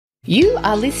You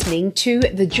are listening to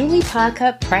the Julie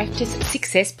Parker Practice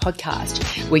Success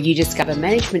Podcast, where you discover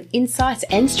management insights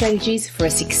and strategies for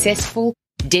a successful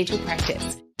dental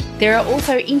practice. There are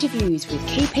also interviews with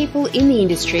key people in the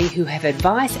industry who have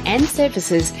advice and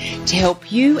services to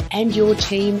help you and your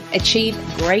team achieve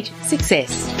great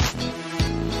success.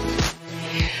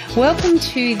 Welcome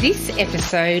to this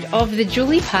episode of the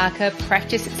Julie Parker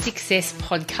Practice Success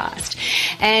Podcast.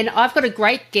 And I've got a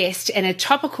great guest and a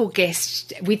topical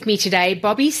guest with me today,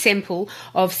 Bobby Semple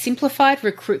of Simplified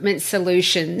Recruitment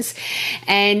Solutions.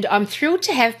 And I'm thrilled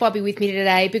to have Bobby with me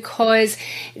today because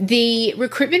the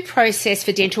recruitment process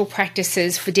for dental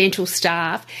practices, for dental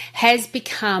staff, has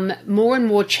become more and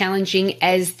more challenging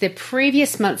as the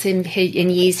previous months and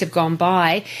years have gone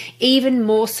by, even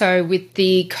more so with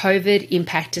the COVID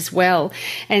impact as well.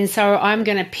 And so I'm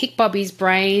going to pick Bobby's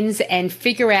brains and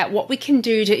figure out what we can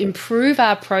do to improve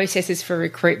our processes for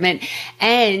recruitment.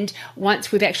 And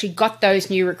once we've actually got those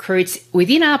new recruits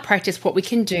within our practice, what we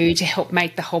can do to help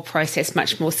make the whole process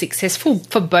much more successful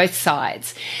for both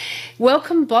sides.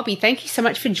 Welcome, Bobby. Thank you so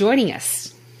much for joining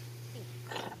us.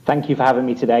 Thank you for having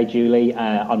me today, Julie.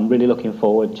 I'm really looking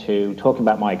forward to talking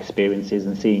about my experiences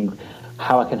and seeing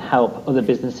how I can help other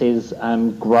businesses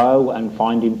grow and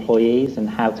find employees and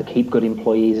how to keep good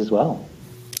employees as well.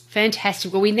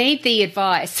 Fantastic. Well, we need the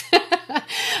advice.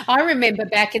 I remember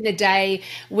back in the day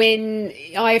when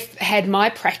I had my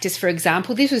practice, for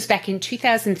example, this was back in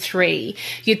 2003,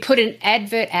 you'd put an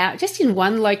advert out just in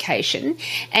one location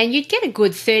and you'd get a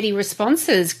good 30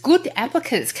 responses, good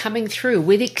applicants coming through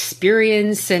with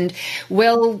experience and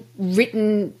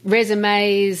well-written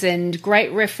resumes and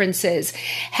great references.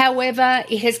 However,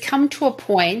 it has come to a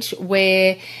point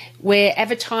where we're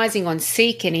advertising on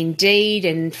Seek and Indeed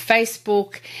and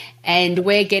Facebook, and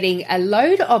we're getting a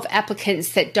load of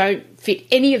applicants that don't fit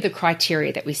any of the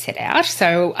criteria that we set out.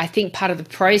 So I think part of the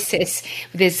process,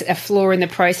 there's a flaw in the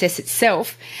process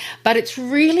itself, but it's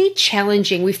really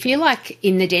challenging. We feel like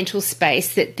in the dental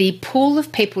space that the pool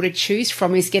of people to choose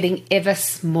from is getting ever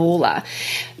smaller.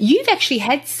 You've actually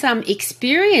had some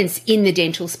experience in the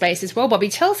dental space as well, Bobby.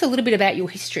 Tell us a little bit about your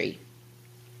history.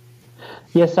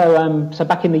 Yeah, so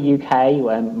back in the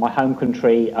UK, my home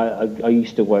country, I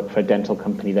used to work for a dental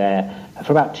company there.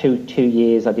 For about two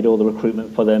years, I did all the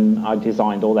recruitment for them. I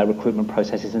designed all their recruitment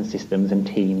processes and systems and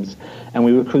teams. And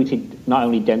we recruited not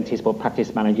only dentists, but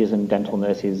practice managers and dental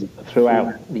nurses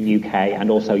throughout the UK and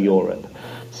also Europe.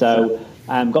 So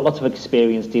got lots of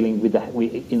experience dealing with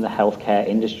in the healthcare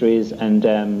industries,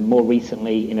 and more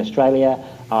recently in Australia,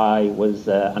 I was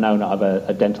an owner of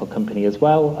a dental company as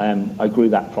well. I grew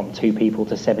that from 2 people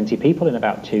to 70 people in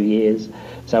about 2 years.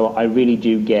 So I really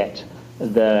do get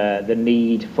the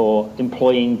need for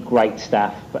employing great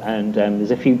staff, and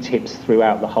there's a few tips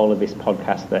throughout the whole of this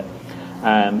podcast that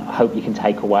I hope you can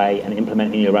take away and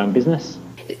implement in your own business.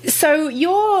 So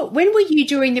when were you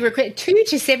doing the recruitment? 2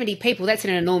 to 70 people, that's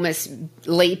an enormous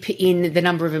leap in the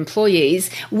number of employees.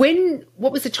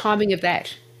 What was the timing of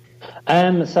that?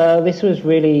 So this was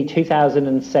really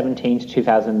 2017 to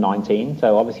 2019,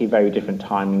 so obviously very different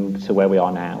timing to where we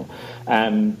are now.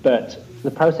 But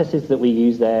the processes that we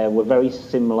used there were very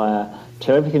similar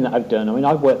to everything that I've done. I mean,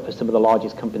 I've worked for some of the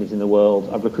largest companies in the world.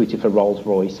 I've recruited for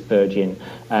Royce, Virgin,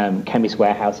 Chemist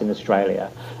warehouse in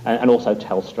Australia, and also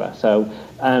Telstra. So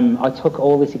I took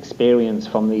all this experience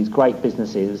from these great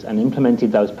businesses and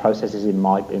implemented those processes in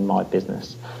my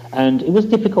business. And it was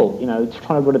difficult,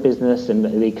 trying to run a business and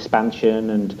the expansion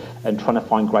and trying to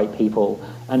find great people.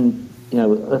 And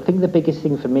I think the biggest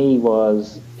thing for me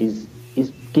is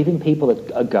giving people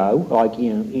a go. Like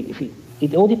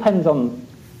it all depends on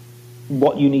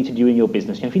what you need to do in your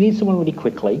business. If you need someone really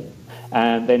quickly,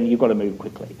 then you've got to move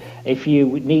quickly. If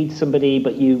you need somebody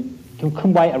but you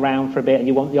can wait around for a bit and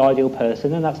you want the ideal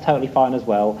person, then that's totally fine as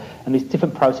well. And there's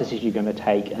different processes you're going to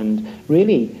take. And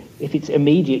really, if it's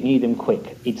immediate, you need them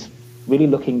quick. It's really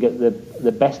looking at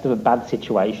the best of a bad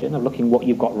situation and looking what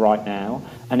you've got right now.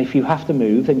 And if you have to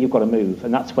move, then you've got to move.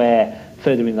 And that's where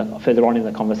further on in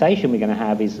the conversation we're going to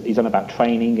have is on about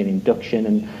training and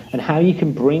induction and how you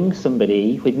can bring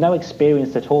somebody with no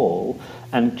experience at all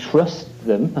and trust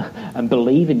them and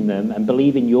believe in them and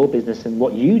believe in your business and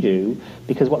what you do,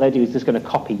 because what they do is just going to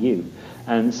copy you.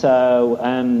 And so,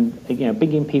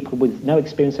 bringing people with no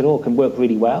experience at all can work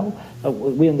really well.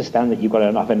 We understand that you've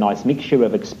got to have a nice mixture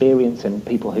of experience and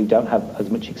people who don't have as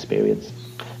much experience.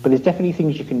 But there's definitely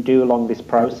things you can do along this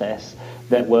process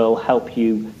that will help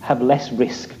you have less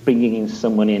risk bringing in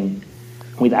someone in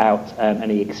without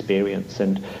any experience.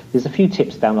 And there's a few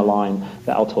tips down the line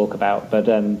that I'll talk about. But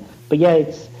yeah,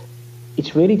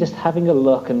 it's really just having a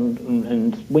look,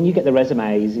 and when you get the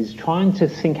resumes, is trying to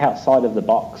think outside of the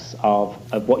box of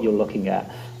what you're looking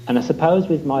at. And I suppose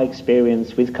with my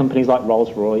experience with companies like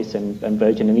Rolls-Royce and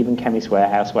Virgin and even Chemist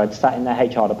Warehouse, where I'd sat in their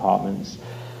HR departments,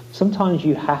 sometimes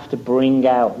you have to bring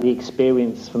out the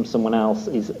experience from someone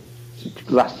else's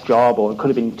last job, or it could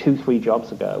have been 2-3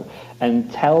 jobs ago,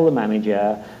 and tell the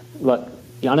manager, look,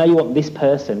 I know you want this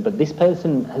person, but this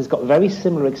person has got very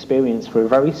similar experience for a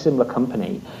very similar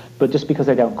company, but just because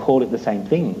they don't call it the same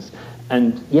things.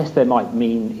 And yes, this might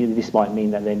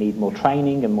mean that they need more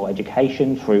training and more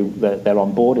education through their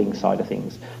onboarding side of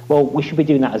things. Well, we should be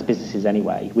doing that as businesses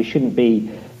anyway. We shouldn't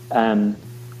be, a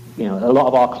lot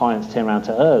of our clients turn around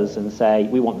to us and say,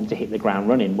 we want them to hit the ground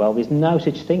running. Well, there's no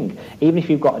such thing. Even if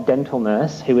you've got a dental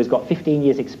nurse who has got 15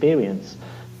 years experience,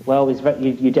 well,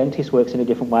 your dentist works in a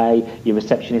different way, your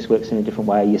receptionist works in a different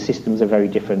way, your systems are very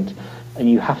different, and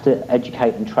you have to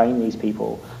educate and train these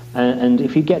people. And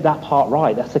if you get that part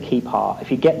right, that's the key part.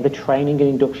 If you get the training and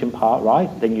induction part right,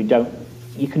 then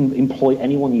you can employ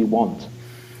anyone you want,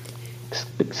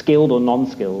 skilled or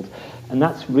non-skilled. And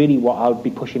that's really what I would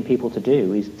be pushing people to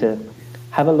do, is to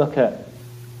have a look at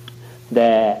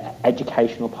their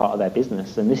educational part of their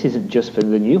business. And this isn't just for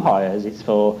the new hires, it's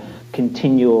for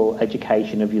continual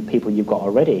education of your people you've got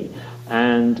already,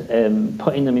 and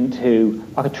putting them into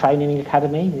like a training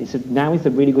academy. Now is a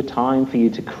really good time for you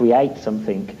to create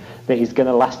something that is going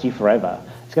to last you forever.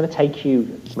 It's going to take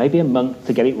you maybe a month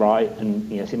to get it right, and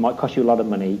yes, it might cost you a lot of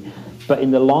money, but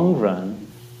in the long run,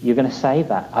 you're going to save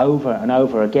that over and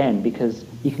over again, because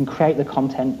you can create the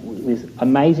content with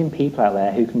amazing people out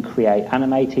there who can create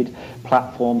animated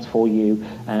platforms for you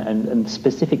and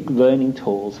specific learning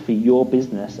tools for your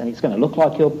business, and it's going to look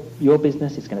like your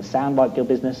business, it's going to sound like your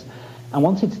business, and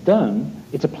once it's done,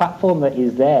 it's a platform that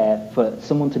is there for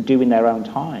someone to do in their own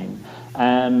time,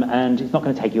 and it's not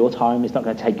going to take your time, it's not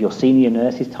going to take your senior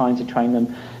nurse's time to train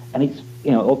them, and it's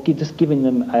or just giving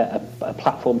them a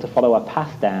platform to follow a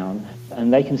path down,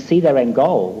 and they can see their end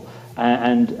goal,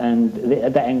 and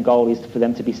the end goal is for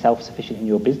them to be self-sufficient in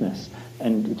your business.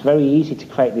 And it's very easy to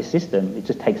create this system, it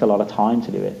just takes a lot of time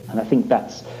to do it. And I think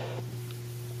that's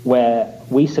where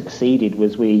we succeeded,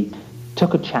 was we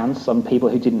took a chance on people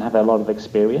who didn't have a lot of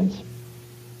experience.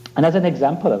 And as an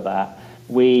example of that,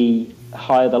 we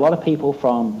hired a lot of people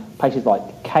from places like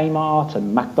Kmart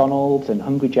and McDonald's and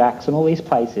Hungry Jack's and all these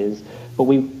places, but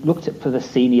we looked for the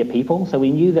senior people. So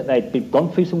we knew that they'd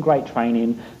gone through some great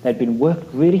training, they'd been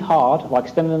worked really hard, like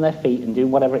standing on their feet and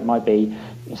doing whatever it might be.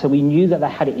 So we knew that they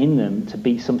had it in them to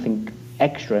be something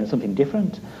extra and something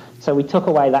different. So we took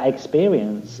away that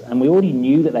experience, and we already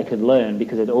knew that they could learn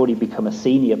because they'd already become a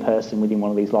senior person within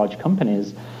one of these large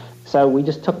companies. So we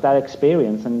just took that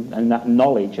experience and that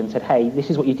knowledge and said, hey, this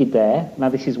is what you did there, now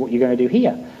this is what you're going to do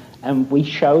here. And we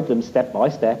showed them step by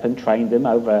step and trained them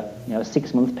over a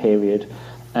 6-month period.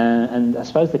 And I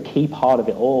suppose the key part of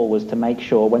it all was to make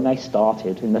sure when they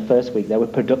started in the first week they were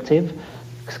productive,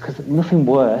 because nothing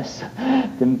worse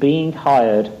than being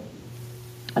hired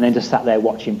and then just sat there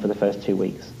watching for the first 2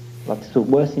 weeks. Like, it's the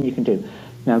worst thing you can do.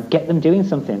 Get them doing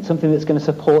something that's going to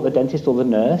support the dentist or the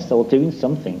nurse, or doing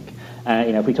something.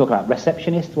 If we talk about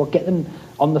receptionists, well, get them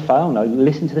on the phone.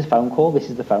 Listen to this phone call. This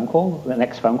is the phone call. The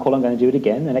next phone call, I'm going to do it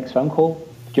again. The next phone call,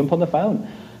 jump on the phone.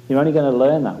 You're only going to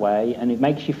learn that way, and it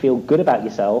makes you feel good about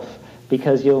yourself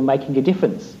because you're making a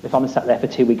difference. If I'm sat there for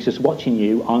 2 weeks just watching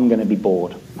you, I'm going to be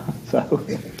bored. So.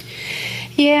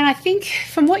 Yeah, and I think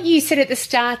from what you said at the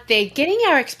start there, getting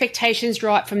our expectations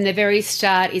right from the very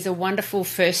start is a wonderful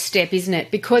first step, isn't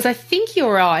it? Because I think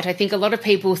you're right. I think a lot of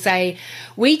people say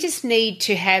we just need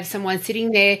to have someone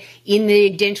sitting there in the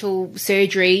dental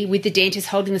surgery with the dentist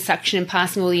holding the suction and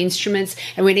passing all the instruments,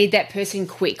 and we need that person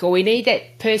quick, or we need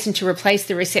that person to replace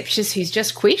the receptionist who's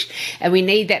just quit, and we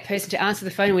need that person to answer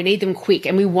the phone, and we need them quick,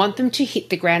 and we want them to hit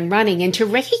the ground running, and to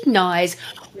recognise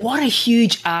what a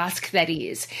huge ask that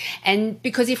is. And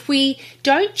because if we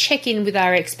don't check in with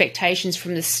our expectations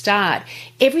from the start,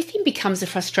 everything becomes a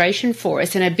frustration for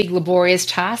us and a big laborious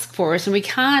task for us, and we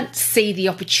can't see the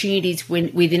opportunities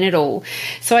within it all.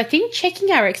 So I think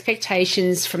checking our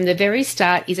expectations from the very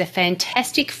start is a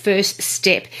fantastic first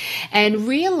step, and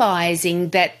realising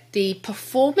that the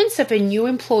performance of a new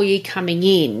employee coming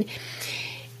in,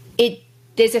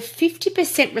 there's a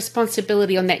 50%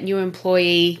 responsibility on that new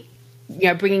employee,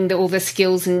 bringing all the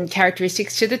skills and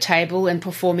characteristics to the table and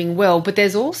performing well. But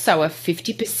there's also a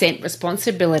 50%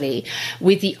 responsibility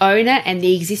with the owner and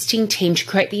the existing team to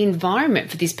create the environment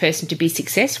for this person to be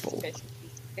successful.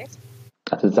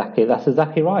 That's exactly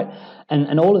right.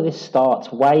 And all of this starts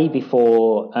way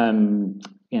before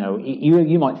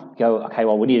you might go, okay,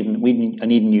 well, I need a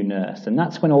new nurse, and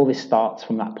that's when all this starts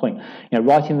from that point.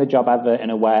 Writing the job advert in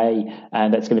a way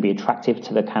that's going to be attractive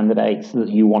to the candidates that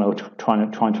you want to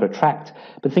trying to attract,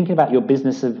 but thinking about your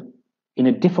business in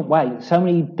a different way. So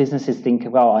many businesses think,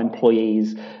 well,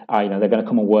 employees, they're going to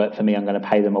come and work for me, I'm going to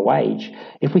pay them a wage.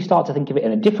 If we start to think of it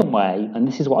in a different way, and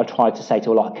this is what I try to say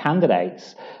to a lot of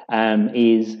candidates,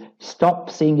 is stop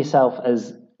seeing yourself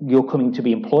as you're coming to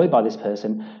be employed by this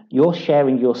person. You're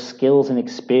sharing your skills and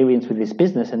experience with this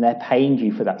business, and they're paying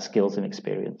you for that skills and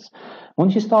experience.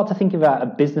 Once you start to think about a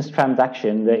business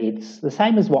transaction, that it's the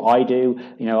same as what I do.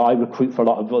 I recruit for a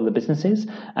lot of other businesses.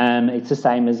 It's the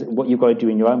same as what you've got to do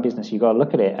in your own business. You've got to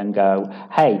look at it and go,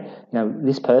 hey,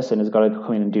 this person has got to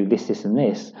come in and do this, this, and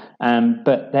this.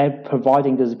 But they're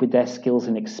providing us with their skills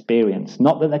and experience.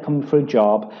 Not that they're coming for a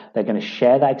job. They're going to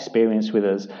share that experience with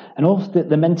us. And also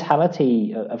the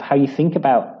mentality of how you think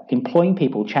about employing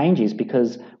people changes,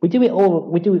 because we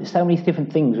do so many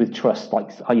different things with trust. Like,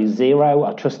 I use Xero,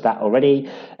 I trust that already,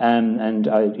 and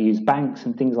I use banks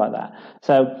and things like that.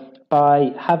 So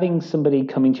by having somebody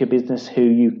come into your business who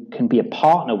you can be a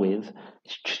partner with,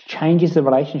 changes the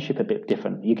relationship a bit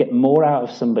different. You get more out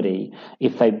of somebody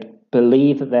if they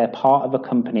believe that they're part of a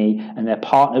company and they're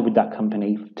partnered with that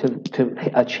company to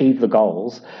achieve the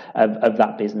goals of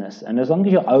that business. And as long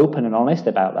as you're open and honest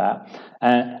about that,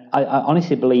 I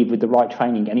honestly believe with the right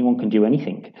training, anyone can do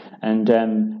anything. And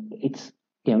it's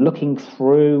looking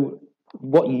through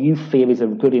what you feel is a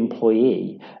good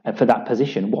employee for that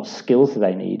position. What skills do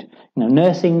they need?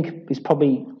 Nursing is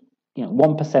probably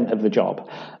 1% of the job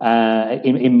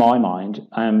in my mind,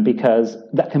 because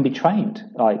that can be trained.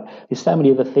 Like, there's so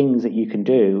many other things that you can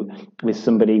do with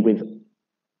somebody with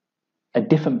a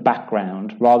different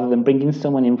background, rather than bringing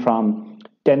someone in from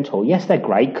dental. Yes, they're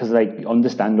great because they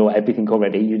understand everything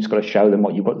already. You just got to show them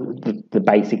what you've got, the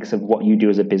basics of what you do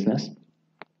as a business.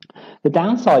 The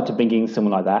downside to bringing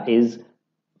someone like that is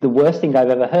the worst thing I've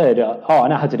ever heard. Oh, I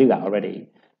know how to do that already.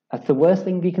 That's the worst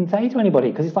thing you can say to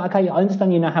anybody, because it's like, okay, I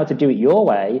understand you know how to do it your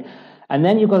way, and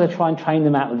then you've got to try and train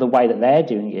them out of the way that they're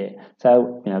doing it.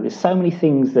 So, there's so many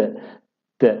things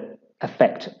that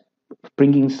affect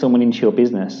bringing someone into your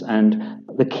business, and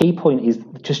the key point is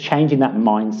just changing that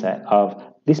mindset of,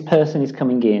 this person is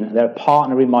coming in, they're a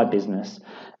partner in my business.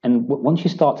 And once you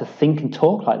start to think and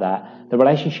talk like that, the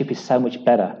relationship is so much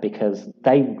better, because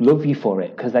they love you for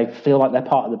it, because they feel like they're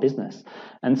part of the business.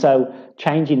 And so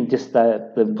changing just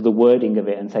the wording of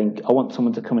it and saying, I want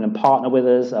someone to come in and partner with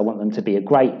us, I want them to be a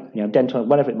great, dental,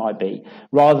 whatever it might be,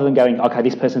 rather than going, okay,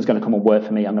 this person's going to come and work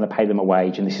for me, I'm going to pay them a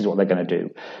wage, and this is what they're going to do.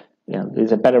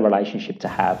 There's a better relationship to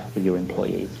have with your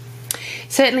employees.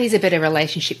 Certainly is a better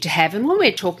relationship to have. And when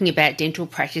we're talking about dental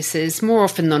practices, more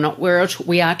often than not,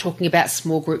 we are talking about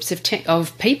small groups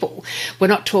of people. We're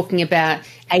not talking about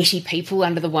 80 people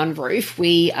under the one roof.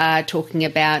 We are talking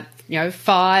about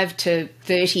 5 to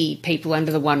 30 people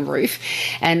under the one roof,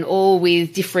 and all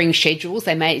with differing schedules.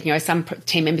 They may, some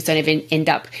team members don't even end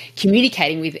up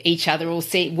communicating with each other or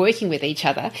working with each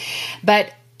other.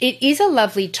 But it is a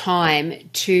lovely time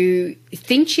to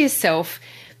think to yourself,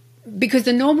 because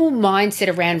the normal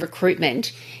mindset around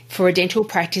recruitment for a dental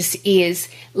practice is,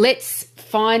 let's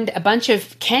find a bunch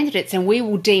of candidates and we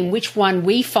will deem which one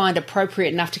we find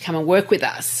appropriate enough to come and work with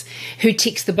us, who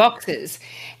ticks the boxes.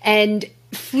 And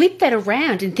flip that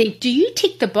around and think, do you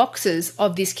tick the boxes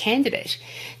of this candidate?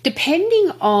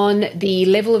 Depending on the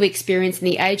level of experience and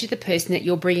the age of the person that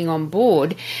you're bringing on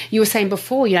board, you were saying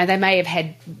before, they may have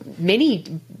had many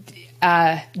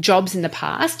jobs in the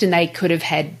past, and they could have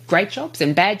had great jobs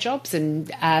and bad jobs,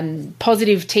 and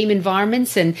positive team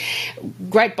environments, and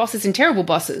great bosses and terrible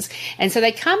bosses. And so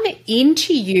they come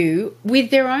into you with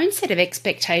their own set of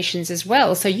expectations as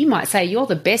well. So you might say, you're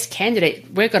the best candidate,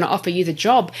 we're going to offer you the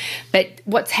job. But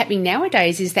what's happening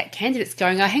nowadays is that candidate's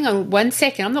going, oh, hang on 1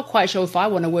 second, I'm not quite sure if I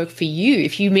want to work for you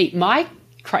if you meet my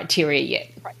criteria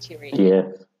yet.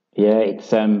 Yeah,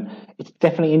 it's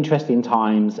definitely interesting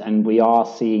times, and we are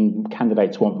seeing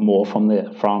candidates want more from the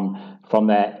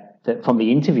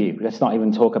interview. Let's not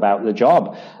even talk about the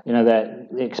job. The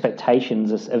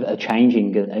expectations are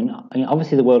changing, and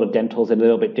obviously the world of dental is a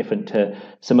little bit different to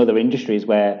some other industries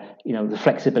where the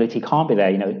flexibility can't be there.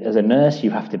 As a nurse,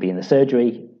 you have to be in the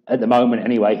surgery at the moment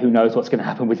anyway. Who knows what's going to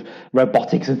happen with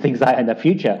robotics and things like that in the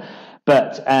future?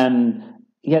 But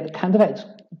the candidates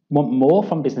want more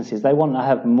from businesses. They want to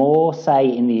have more say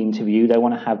in the interview. They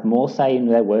want to have more say in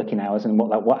their working hours and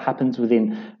what happens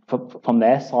from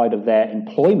their side of their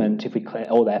employment,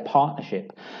 or their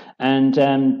partnership. And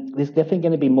there's definitely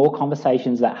going to be more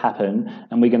conversations that happen,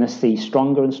 and we're going to see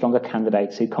stronger and stronger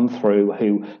candidates who come through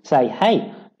who say,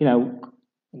 hey,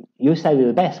 you say they're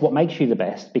the best. What makes you the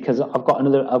best? Because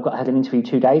I had an interview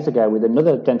 2 days ago with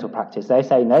another dental practice. They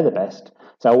say they're the best.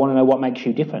 So I want to know what makes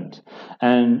you different,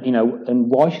 and and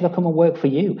why should I come and work for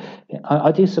you?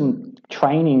 I do some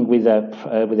training with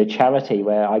a charity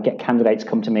where I get candidates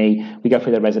come to me. We go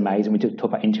through their resumes and we talk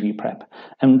about interview prep.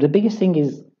 And the biggest thing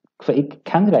is for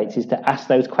candidates is to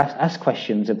ask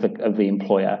questions of the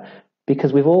employer,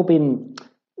 because we've all been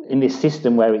in this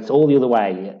system where it's all the other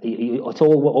way. It's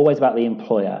always about the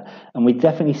employer, and we've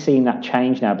definitely seen that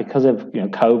change now because of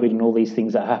COVID and all these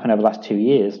things that have happened over the last 2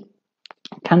 years.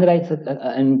 Candidates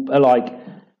are like,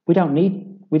 we don't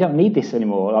need this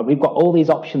anymore. Like, we've got all these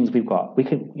options.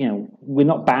 We're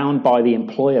not bound by the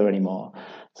employer anymore.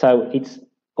 So it's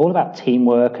all about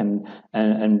teamwork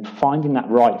and finding that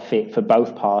right fit for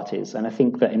both parties. And I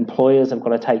think that employers have got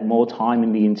to take more time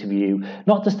in the interview,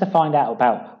 not just to find out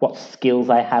about what skills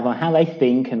they have and how they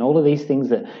think and all of these things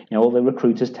that all the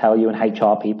recruiters tell you and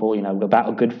HR people about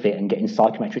a good fit and getting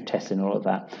psychometric testing and all of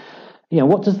that.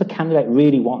 What does the candidate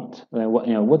really want?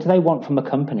 What do they want from a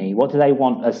company? What do they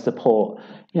want as support?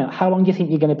 How long do you think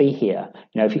you're going to be here?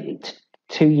 If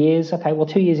 2 years, okay, well,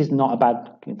 2 years is not a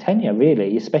bad tenure,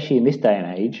 really, especially in this day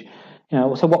and age.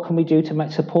 So what can we do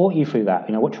to support you through that?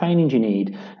 What training do you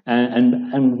need?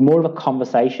 And more of a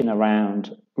conversation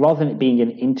around, rather than it being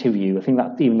an interview. I think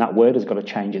that even that word has got to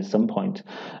change at some point.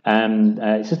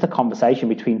 It's just a conversation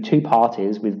between two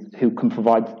parties who can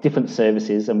provide different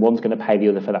services, and one's going to pay the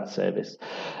other for that service.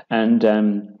 And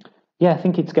I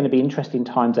think it's going to be interesting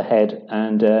times ahead.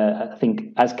 And I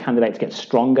think as candidates get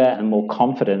stronger and more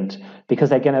confident, because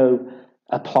they're going to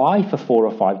apply for 4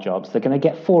 or 5 jobs, they're going to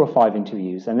get 4 or 5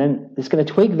 interviews, and then it's going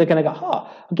to twig. They're going to go,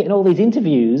 I'm getting all these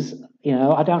interviews.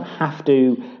 I don't have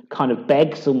to kind of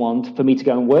beg someone for me to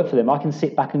go and work for them. I can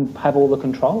sit back and have all the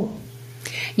control.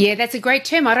 Yeah, that's a great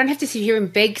term. I don't have to sit here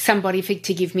and beg somebody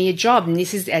to give me a job. And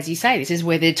this is, as you say, this is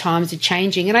where the times are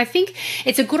changing. And I think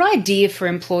it's a good idea for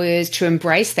employers to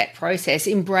embrace that process,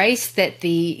 embrace that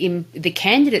the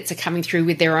candidates are coming through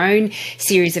with their own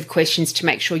series of questions to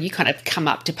make sure you kind of come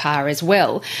up to par as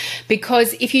well.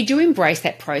 Because if you do embrace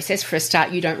that process, for a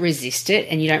start, you don't resist it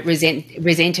and you don't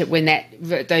resent it when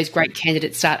those great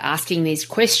candidates start asking these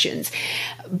questions.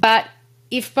 But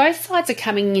if both sides are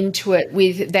coming into it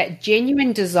with that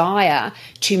genuine desire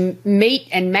to meet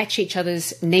and match each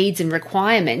other's needs and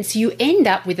requirements, you end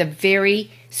up with a very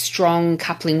strong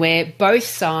coupling where both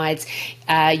sides,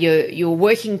 you're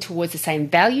working towards the same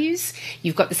values,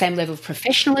 you've got the same level of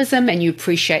professionalism, and you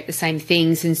appreciate the same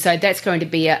things. And so that's going to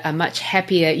be a much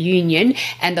happier union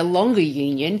and a longer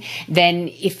union than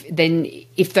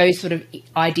if those sort of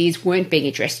ideas weren't being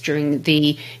addressed during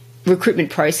the recruitment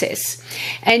process.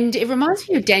 And it reminds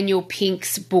me of Daniel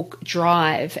Pink's book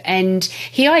Drive, and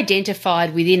he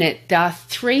identified within it there are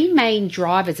 3 main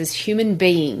drivers as human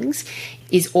beings: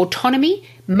 is autonomy,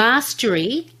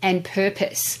 mastery, and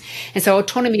purpose. And so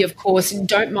autonomy, of course,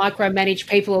 don't micromanage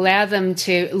people, allow them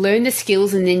to learn the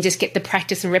skills and then just get the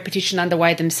practice and repetition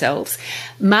underway themselves.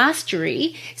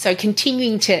 Mastery, so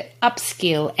continuing to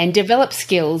upskill and develop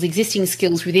skills, existing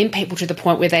skills within people to the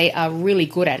point where they are really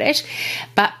good at it.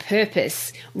 But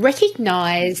purpose,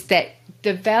 recognize that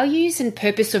the values and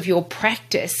purpose of your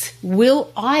practice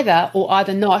will either or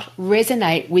either not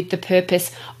resonate with the purpose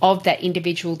of that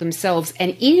individual themselves.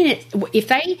 And in it,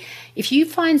 if you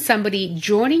find somebody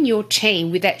joining your team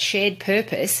with that shared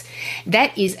purpose,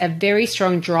 that is a very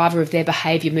strong driver of their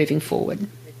behaviour moving forward.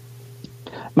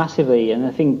 Massively, and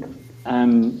I think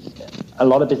a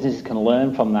lot of businesses can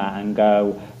learn from that and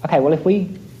go, okay, well, if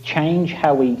we change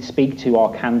how we speak to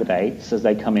our candidates as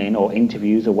they come in, or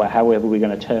interviews, or however we're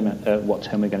going to term it, what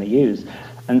term we're going to use,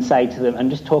 and say to them, and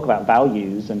just talk about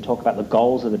values and talk about the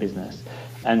goals of the business.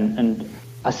 And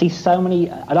I see so many,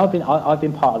 and I've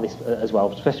been part of this as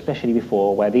well, especially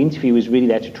before, where the interview is really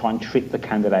there to try and trip the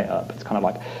candidate up. It's kind of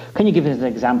like, can you give us an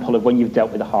example of when you've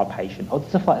dealt with a hard patient, or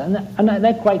stuff like that? And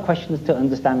they're great questions to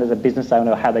understand as a business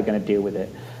owner how they're going to deal with it.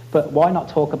 But why not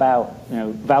talk about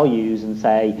values and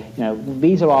say,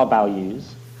 these are our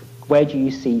values. Where do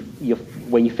you see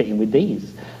where you fit in with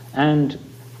these? And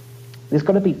there's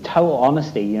got to be total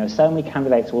honesty. So many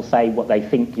candidates will say what they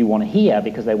think you want to hear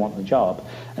because they want the job,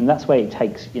 and that's where it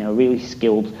takes a really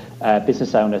skilled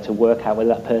business owner to work out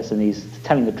whether that person is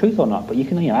telling the truth or not. But you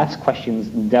can ask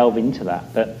questions and delve into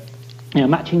that. But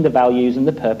matching the values and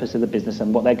the purpose of the business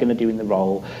and what they're going to do in the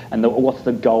role and what's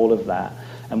the goal of that.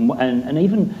 And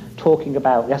even talking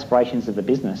about the aspirations of the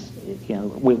business,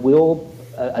 we all,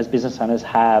 as business owners,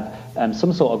 have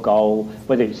some sort of goal,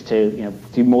 whether it's to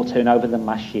do more turnover than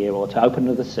last year or to open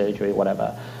another surgery or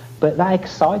whatever. But that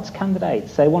excites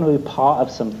candidates. They want to be part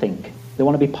of something. They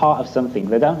want to be part of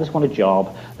something. They don't just want a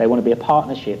job. They want to be a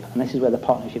partnership, and this is where the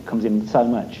partnership comes in so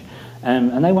much.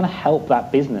 And they want to help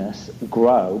that business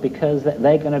grow because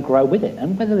they're going to grow with it.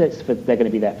 And whether they're going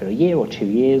to be there for a year or 2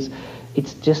 years,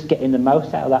 it's just getting the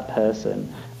most out of that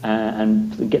person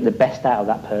and get the best out of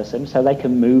that person so they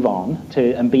can move on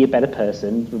to and be a better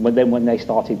person when they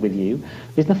started with you.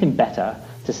 There's nothing better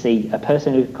to see a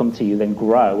person who come to you then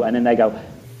grow, and then they go,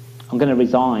 I'm going to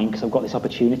resign because I've got this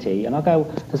opportunity. And I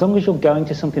go, as long as you're going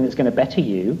to something that's going to better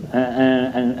you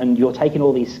and you're taking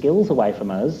all these skills away from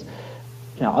us,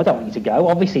 I don't want you to go.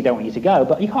 Obviously, don't want you to go,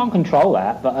 but you can't control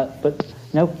that. But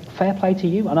fair play to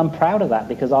you, and I'm proud of that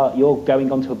because you're going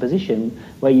on to a position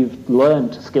where you've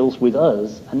learned skills with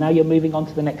us, and now you're moving on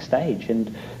to the next stage.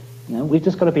 And we've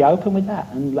just got to be open with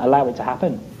that and allow it to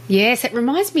happen. Yes, it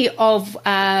reminds me of one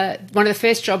of the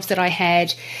first jobs that I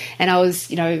had, and I was,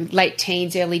 late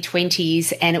teens, early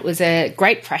 20s, and it was a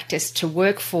great practice to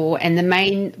work for. And the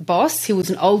main boss, who was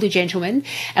an older gentleman,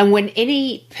 and when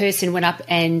any person went up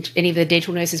and any of the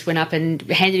dental nurses went up and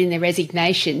handed in their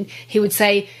resignation, he would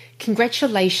say,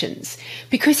 congratulations,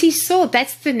 because he saw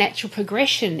that's the natural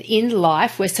progression in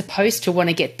life. We're supposed to want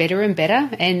to get better and better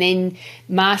and then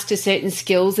master certain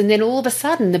skills, and then all of a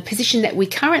sudden the position that we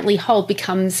currently hold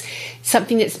becomes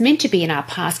something that's meant to be in our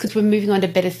past because we're moving on to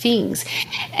better things.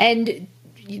 And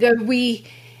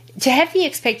to have the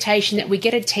expectation that we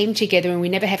get a team together and we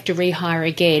never have to rehire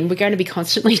again, we're going to be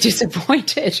constantly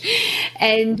disappointed.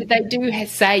 And they do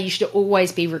say you should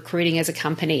always be recruiting as a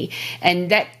company, and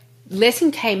that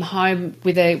lesson came home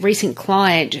with a recent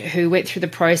client who went through the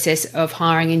process of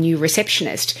hiring a new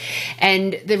receptionist,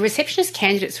 and the receptionist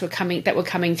candidates that were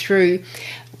coming through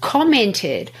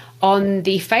commented on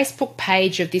the Facebook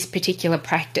page of this particular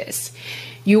practice.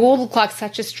 You all look like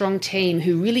such a strong team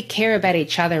who really care about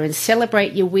each other and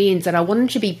celebrate your wins, and I want them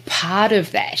to be part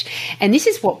of that. And this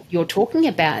is what you're talking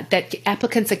about, that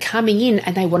applicants are coming in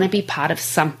and they want to be part of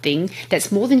something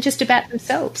that's more than just about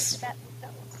themselves.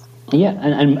 Yeah,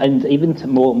 and even to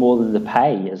more than the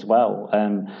pay as well.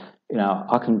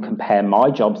 I can compare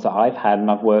my jobs that I've had,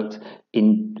 and I've worked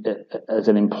in as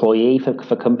an employee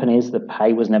for companies. The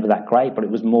pay was never that great, but it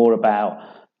was more about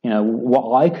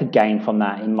what I could gain from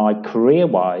that in my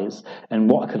career-wise, and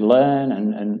what I could learn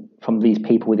and from these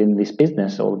people within this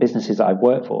business or the businesses that I've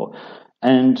worked for,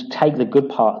 and take the good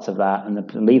parts of that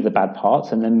and leave the bad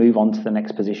parts, and then move on to the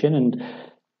next position. And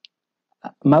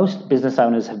most business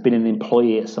owners have been an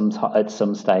employee at some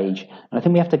stage, and I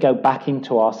think we have to go back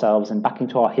into ourselves and back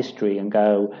into our history and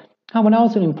go, when I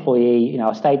was an employee,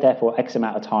 I stayed there for X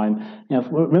amount of time.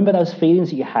 Remember those feelings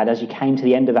that you had as you came to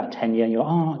the end of that tenure, and you're,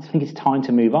 I think it's time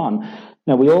to move on.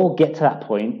 We all get to that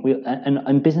point,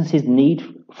 and businesses need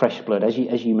fresh blood, as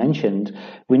you mentioned.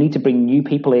 We need to bring new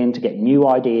people in to get new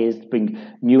ideas, bring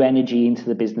new energy into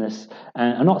the business.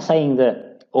 And I'm not saying that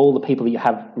all the people that you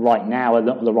have right now are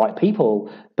not the right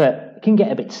people, but it can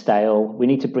get a bit stale. We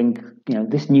need to bring,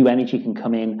 this new energy can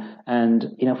come in.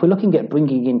 And, if we're looking at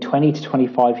bringing in 20 to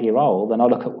 25-year-old, and I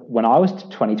look at when I was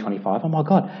 20, 25, oh my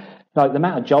God, like the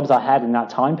amount of jobs I had in that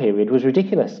time period was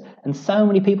ridiculous. And so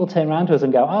many people turn around to us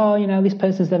and go, this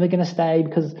person's never going to stay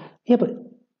because, but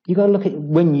you got to look at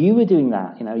when you were doing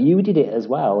that, you did it as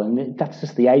well. And that's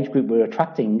just the age group we're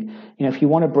attracting. If you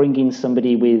want to bring in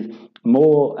somebody with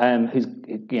more, who's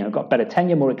got better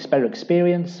tenure, more better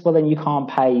experience, well then you can't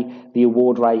pay the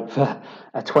award rate for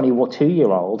a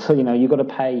 22-year-old. So you got to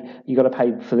pay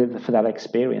for that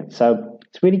experience. So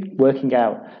it's really working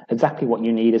out exactly what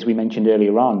you need, as we mentioned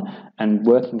earlier on, and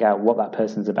working out what that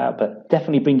person's about. But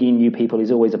definitely bringing in new people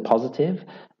is always a positive.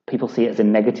 People see it as a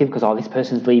negative because, this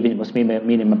person's leaving, it must mean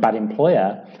I'm a bad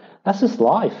employer. That's just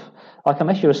life. Like,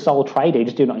 unless you're a sole trader, you're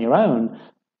just doing it on your own.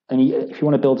 And if you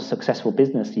want to build a successful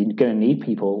business, you're going to need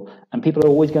people, and people are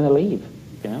always going to leave.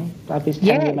 Have this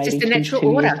tenure maybe just a natural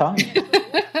order. Years' time.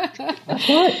 That's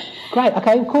right. Great.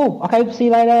 Okay, cool. Okay, see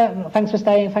you later. Thanks for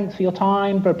staying. Thanks for your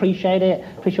time. But appreciate it.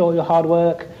 Appreciate all your hard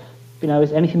work. Is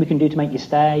there anything we can do to make you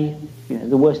stay?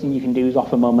 The worst thing you can do is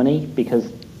offer more money,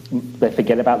 because they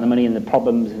forget about the money, and the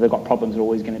problems, if they've got problems, are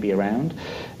always going to be around.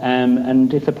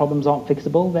 And if the problems aren't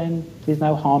fixable, then there's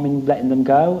no harm in letting them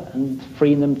go and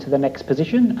freeing them to the next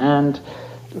position and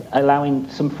allowing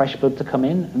some fresh blood to come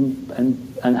in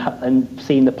and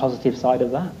seeing the positive side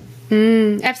of that.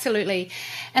 Absolutely.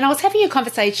 And I was having a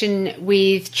conversation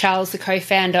with Charles, the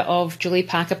co-founder of Julie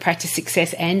Parker Practice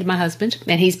Success, and my husband,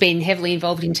 and he's been heavily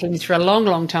involved in teams for a long,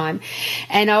 long time.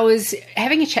 And I was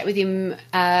having a chat with him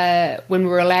when we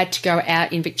were allowed to go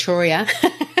out in Victoria.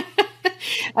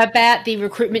 about the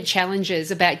recruitment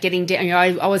challenges, about getting,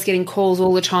 I was getting calls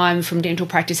all the time from dental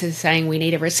practices saying, we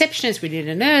need a receptionist, we need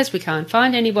a nurse, we can't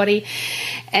find anybody.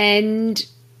 And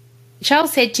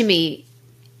Charles said to me,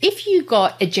 if you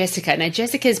got a Jessica, now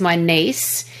Jessica's my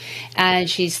niece, and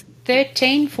she's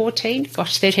 13 or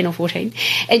 14,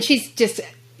 and she's just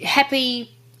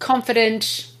happy,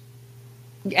 confident,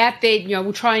 out there,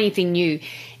 we'll try anything new.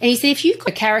 And he said, if you got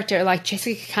a character like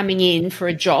Jessica coming in for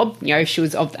a job, if she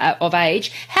was of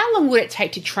age, how long would it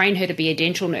take to train her to be a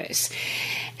dental nurse?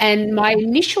 And my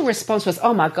initial response was,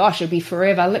 oh my gosh, it'll be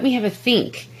forever. Let me have a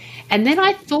think. And then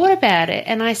I thought about it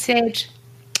and I said,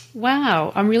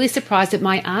 wow, I'm really surprised at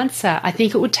my answer. I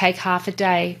think it would take half a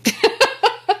day.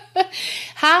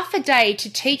 Half a day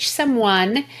to teach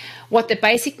someone what the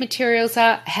basic materials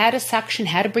are, how to suction,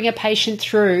 how to bring a patient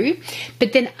through.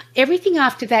 But then everything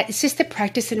after that is just the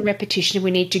practice and repetition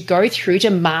we need to go through to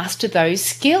master those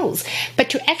skills. But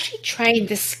to actually train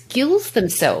the skills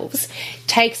themselves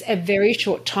takes a very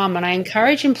short time. And I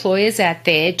encourage employers out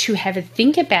there to have a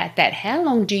think about that. How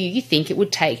long do you think it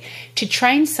would take to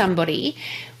train somebody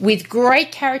with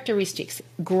great characteristics,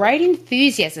 great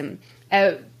enthusiasm,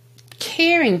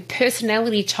 caring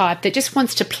personality type that just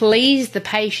wants to please the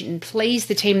patient and please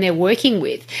the team they're working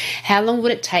with? How long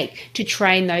would it take to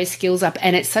train those skills up?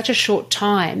 And it's such a short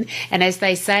time. And as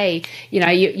they say,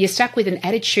 you're stuck with an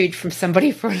attitude from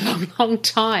somebody for a long, long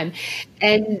time.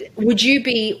 And would you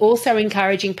be also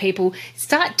encouraging people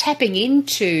start tapping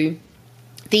into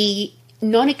the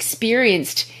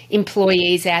non-experienced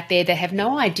employees out there that have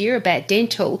no idea about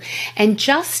dental and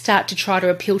just start to try to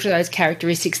appeal to those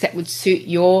characteristics that would suit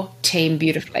your team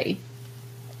beautifully?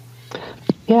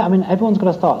 Yeah, I mean, everyone's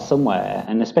got to start somewhere,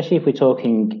 and especially if we're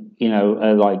talking,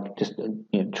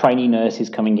 trainee nurses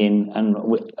coming in, and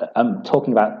I'm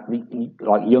talking about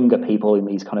like younger people in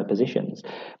these kind of positions.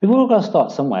 We've all got to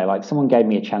start somewhere. Like, someone gave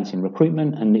me a chance in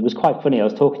recruitment, and it was quite funny. I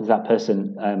was talking to that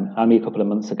person only a couple of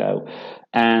months ago,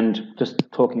 and just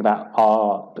talking about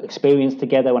our experience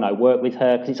together when I worked with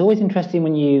her, because it's always interesting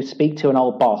when you speak to an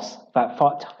old boss about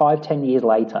 5-10 years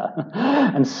later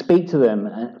and speak to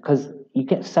them, because you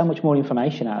get so much more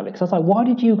information out of it. Because I was like, why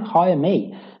did you hire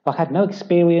me? Like, I had no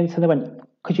experience. And they went,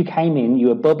 because you came in, you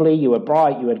were bubbly, you were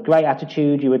bright, you had great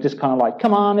attitude, you were just kind of like,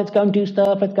 come on, let's go and do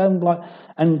stuff, let's go and like,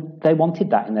 and they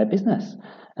wanted that in their business.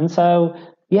 And so,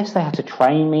 yes, they had to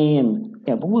train me, and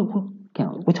but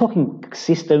we're talking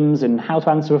systems and how to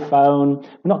answer a phone.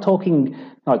 We're not talking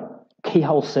like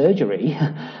keyhole surgery.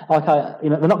 They're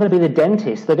not going to be the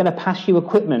dentist. They're going to pass you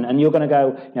equipment, and you're going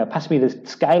to go, pass me the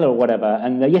scaler or whatever.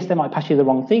 And yes, they might pass you the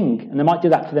wrong thing, and they might do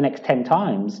that for the next 10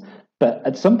 times. But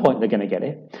at some point, they're going to get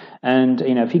it. And,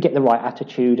 if you get the right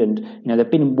attitude, and, they've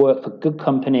been work for good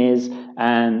companies,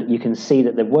 and you can see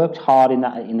that they've worked hard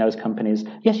in those companies.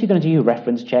 Yes, you're going to do your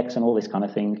reference checks and all this kind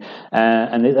of thing.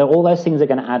 And all those things are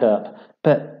going to add up.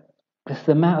 But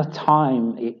the amount of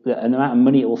time and the amount of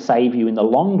money it will save you in the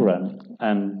long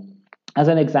run. As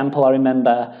an example, I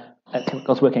remember I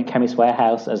was working at Chemist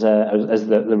warehouse as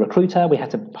the recruiter. We had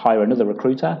to hire another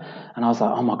recruiter, and I was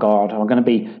like, oh my God, I'm going to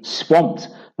be swamped.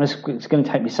 It's going to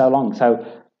take me so long.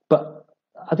 But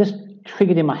I just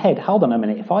triggered in my head, hold on a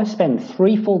minute, if I spend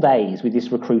 3 full days with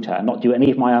this recruiter and not do any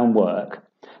of my own work,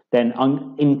 then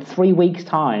in 3 weeks'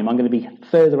 time, I'm going to be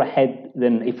further ahead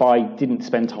than if I didn't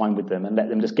spend time with them and let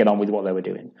them just get on with what they were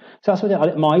doing. So that's what I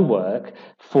let my work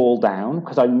fall down,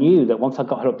 because I knew that once I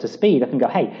got her up to speed, I can go,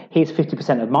 hey, here's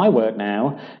 50% of my work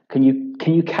now. Can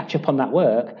you catch up on that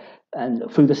work?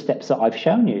 And through the steps that I've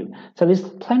shown you. So there's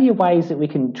plenty of ways that we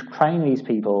can train these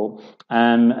people,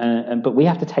 but we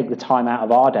have to take the time out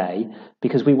of our day,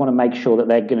 because we want to make sure that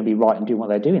they're going to be right and doing what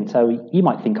they're doing. So you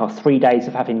might think, 3 days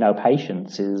of having no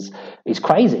patients is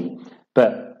crazy,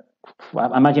 but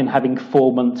imagine having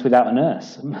 4 months without a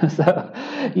nurse. So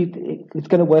it's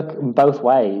going to work in both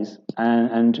ways.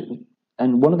 And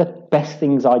one of the best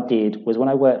things I did was when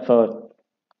I worked for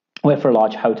a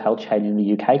large hotel chain in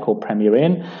the UK called Premier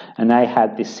Inn, and they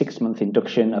had this 6-month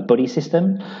induction, a buddy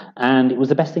system, and it was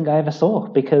the best thing I ever saw,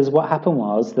 because what happened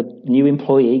was the new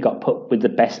employee got put with the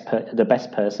best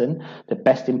person, the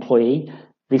best employee.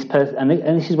 This person,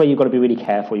 and this is where you've got to be really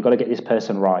careful. You've got to get this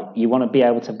person right. You want to be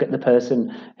able to get the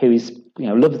person who is,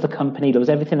 loves the company, loves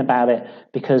everything about it,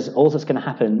 because all that's going to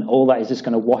happen, all that is just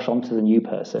going to wash onto the new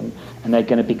person, and they're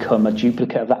going to become a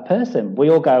duplicate of that person. We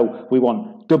all go, we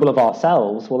want double of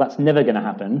ourselves. Well, that's never going to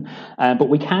happen. But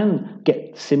we can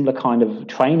get similar kind of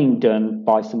training done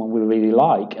by someone we really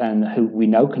like and who we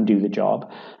know can do the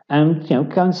job. And,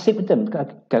 go and sit with them. Go,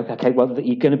 okay, well,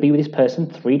 you're going to be with this person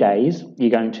 3 days. You're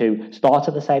going to start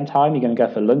at the same time. You're going to go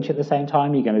for lunch at the same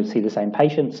time. You're going to see the same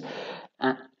patients.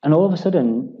 And all of a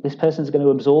sudden, this person's going to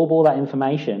absorb all that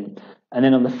information. And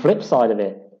then on the flip side of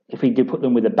it, if we do put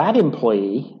them with a bad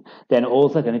employee, then all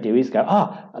they're going to do is go,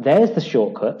 there's the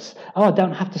shortcuts. I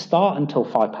don't have to start until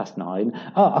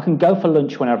 9:05. I can go for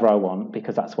lunch whenever I want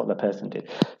because that's what the person did.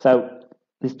 So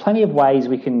there's plenty of ways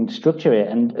we can structure it.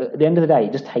 And at the end of the day,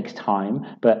 it just takes time,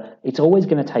 but it's always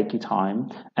going to take you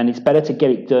time. And it's better to get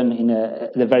it done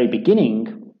at the very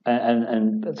beginning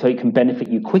and so it can benefit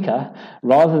you quicker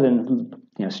rather than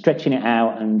stretching it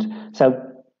out. And so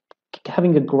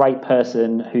having a great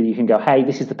person who you can go, hey,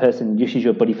 this is the person, this is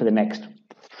your buddy for the next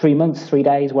 3 months, 3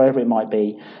 days, whatever it might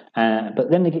be. But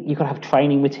then you've got to have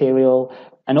training material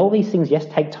and all these things, yes,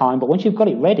 take time. But once you've got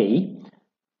it ready,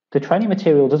 the training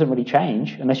material doesn't really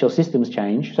change unless your systems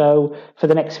change. So for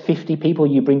the next 50 people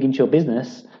you bring into your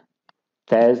business,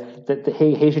 here's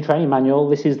your training manual.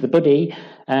 This is the buddy.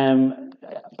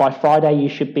 By Friday, you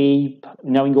should be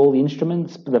knowing all the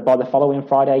instruments. By the following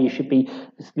Friday, you should be,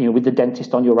 with the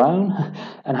dentist on your own,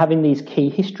 and having these key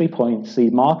history points,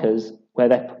 these markers, where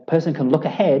that person can look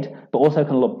ahead, but also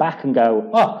can look back and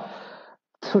go,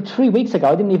 3 weeks ago,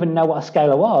 I didn't even know what a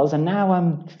scalar was, and now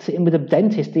I'm sitting with a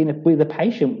dentist with a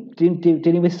patient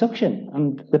dealing with suction,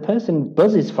 and the person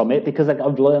buzzes from it because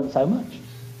I've learned so much.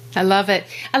 I love it.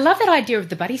 I love that idea of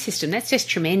the buddy system. That's just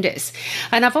tremendous.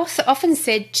 And I've also often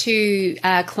said to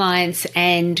clients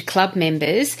and club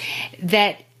members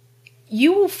that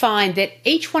you will find that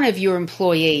each one of your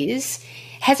employees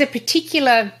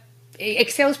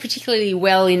excels particularly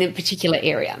well in a particular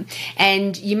area.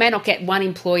 And you may not get one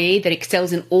employee that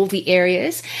excels in all the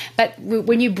areas, but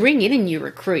when you bring in a new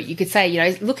recruit, you could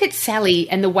say, look at Sally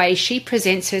and the way she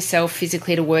presents herself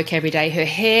physically to work every day. Her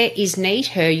hair is neat,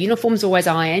 her uniform's always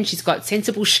ironed, she's got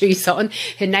sensible shoes on,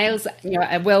 her nails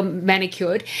are well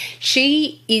manicured.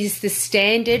 She is the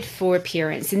standard for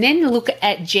appearance. And then look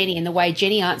at Jenny and the way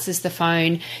Jenny answers the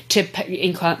phone to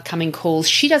incoming calls.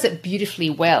 She does it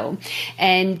beautifully well.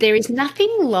 And there is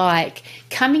nothing like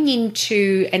coming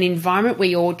into an environment where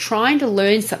you're trying to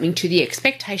learn something to the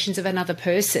expectations of another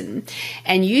person.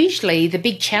 And usually the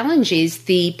big challenge is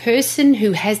the person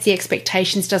who has the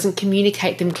expectations doesn't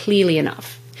communicate them clearly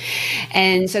enough.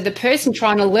 And so the person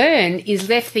trying to learn is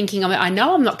left thinking, I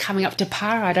know I'm not coming up to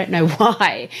par, I don't know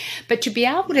why. But to be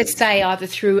able to say either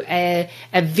through a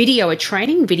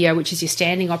training video, which is your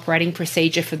standing operating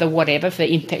procedure for for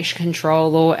infection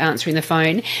control or answering the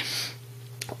phone,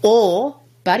 or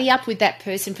buddy up with that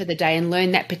person for the day and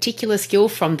learn that particular skill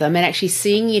from them and actually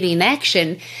seeing it in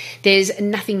action, there's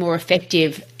nothing more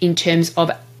effective in terms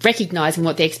of recognising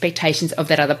what the expectations of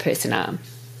that other person are.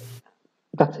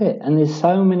 That's it. And there's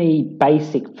so many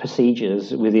basic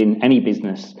procedures within any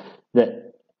business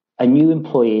that a new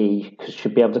employee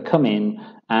should be able to come in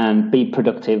and be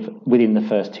productive within the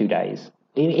first 2 days.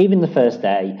 Even the first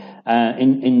day,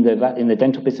 in the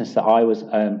dental business that I was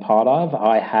part of,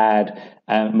 I had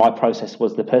my process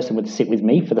was the person would sit with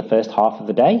me for the first half of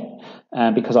the day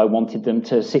because I wanted them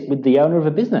to sit with the owner of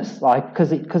a business,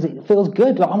 because it feels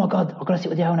good. Like, oh my God, I've got to sit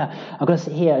with the owner. I've got to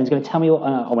sit here, and he's going to tell me what.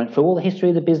 I went through all the history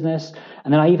of the business,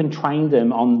 and then I even trained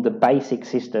them on the basic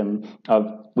system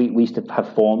of. We used to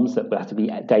have forms that had to be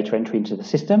data entry into the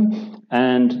system,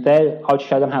 and there I'd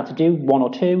show them how to do 1 or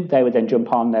 2. They would then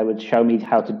jump on. They would show me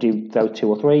how to do those 2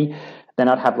 or 3. Then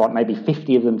I'd have maybe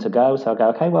 50 of them to go. So I'd go,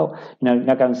 okay, well,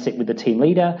 now go and sit with the team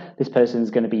leader. This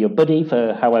person's going to be your buddy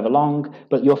for however long,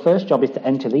 but your first job is to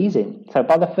enter these in. So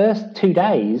by the first 2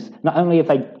 days, not only have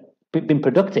they been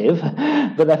productive,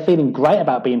 but they're feeling great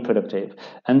about being productive.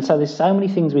 And so there's so many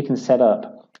things we can set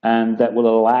up and that will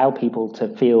allow people to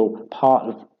feel part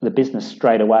of the business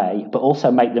straight away, but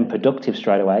also make them productive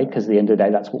straight away, because at the end of the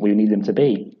day, that's what we need them to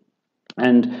be.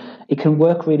 And it can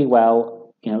work really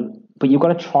well, but you've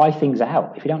got to try things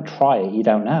out. If you don't try it, you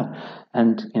don't know.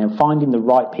 And, finding the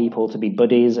right people to be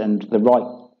buddies and the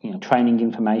right, training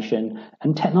information.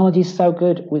 And technology is so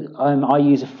good. I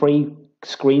use a free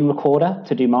screen recorder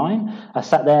to do mine. I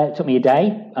sat there, it took me a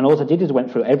day, and all I did is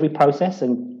went through every process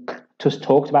and just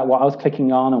talked about what I was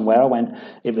clicking on and where I went.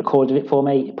 It recorded it for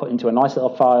me, it put into a nice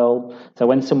little file. So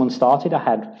when someone started, I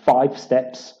had 5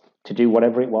 steps to do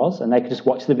whatever it was, and they could just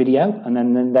watch the video, and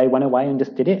then they went away and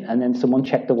just did it, and then someone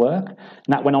checked the work, and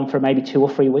that went on for maybe 2 or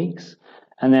 3 weeks.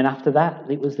 And then after that,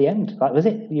 it was the end. That was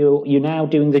it. You're now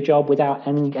doing the job without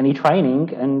any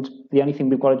training, and the only thing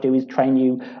we've got to do is train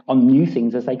you on new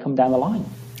things as they come down the line.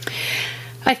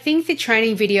 I think the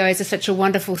training videos are such a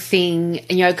wonderful thing,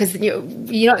 because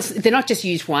they're not just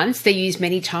used once; they're used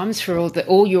many times for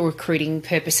all your recruiting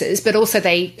purposes. But also,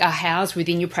 they are housed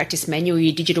within your practice manual,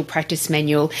 your digital practice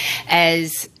manual,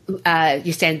 as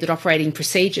your standard operating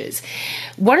procedures.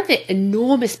 One of the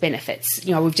enormous benefits,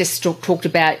 we've just talked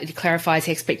about, it clarifies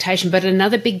expectation, but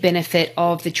another big benefit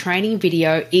of the training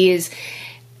video is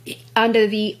under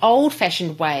the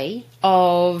old-fashioned way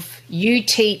of you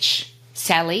teach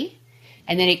Sally,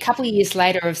 and then a couple of years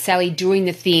later of Sally doing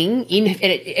the thing,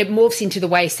 it morphs into the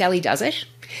way Sally does it.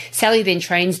 Sally then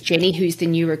trains Jenny, who's the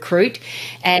new recruit,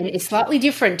 and it's slightly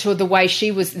different to the way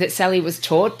that Sally was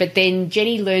taught, but then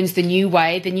Jenny learns the new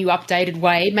way, the new updated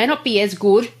way. It may not be as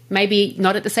good, maybe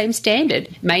not at the same standard,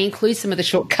 may include some of the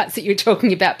shortcuts that you were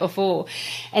talking about before.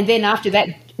 And then after that,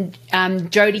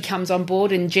 Jodie comes on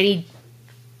board and Jenny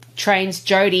trains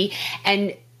Jodie,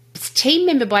 and team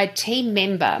member by team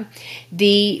member,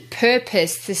 the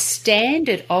purpose, the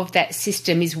standard of that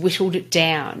system is whittled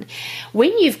down.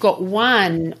 When you've got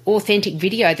one authentic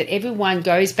video that everyone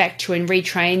goes back to and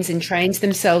retrains and trains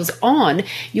themselves on,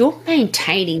 you're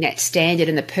maintaining that standard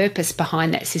and the purpose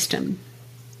behind that system.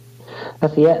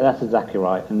 That's exactly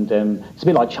right. And it's a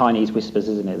bit like Chinese whispers,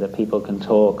 isn't it? That people can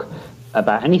talk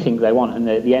about anything they want, and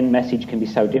the end message can be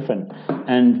so different.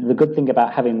 And the good thing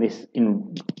about having this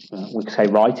in, we could say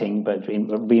writing, but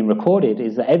being recorded,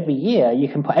 is that every year you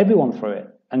can put everyone through it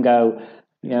and go,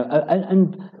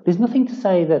 and there's nothing to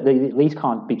say that these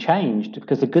can't be changed,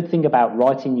 because the good thing about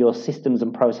writing your systems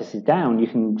and processes down, you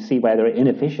can see where they're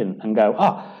inefficient and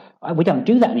go, we don't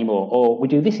do that anymore, or we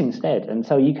do this instead. And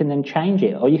so you can then change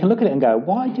it, or you can look at it and go,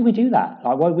 why do we do that?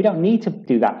 Like, well, we don't need to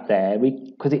do that there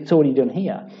because it's already done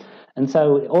here. And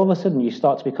so all of a sudden you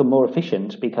start to become more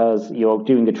efficient because you're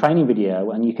doing a training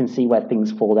video and you can see where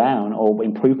things fall down or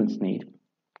improvements need.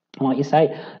 And like you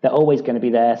say, they're always going to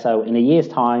be there. So in a year's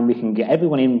time, we can get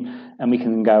everyone in and we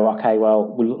can go, okay,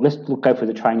 well, let's go through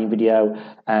the training video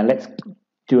and let's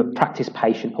do a practice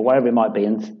patient or whatever it might be.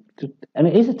 And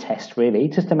it is a test, really,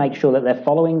 just to make sure that they're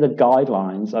following the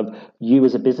guidelines of you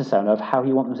as a business owner of how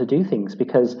you want them to do things,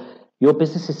 because your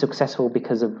business is successful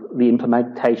because of the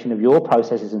implementation of your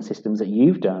processes and systems that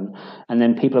you've done, and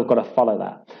then people have got to follow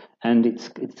that. And it's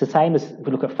the same as if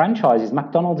we look at franchises.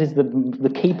 McDonald's is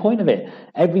the key point of it.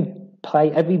 Every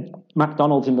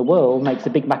McDonald's in the world makes a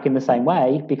Big Mac in the same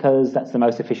way because that's the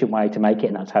most efficient way to make it,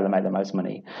 and that's how they make the most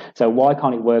money. So why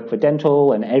can't it work for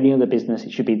dental and every other business?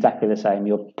 It should be exactly the same.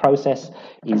 Your process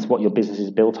is what your business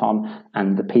is built on,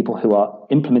 and the people who are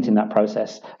implementing that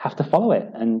process have to follow it.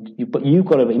 But you've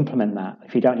got to implement that.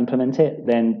 If you don't implement it,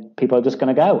 then people are just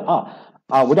going to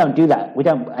go, we don't do that. We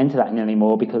don't enter that in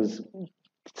anymore because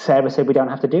Sarah said we don't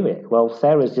have to do it. Well,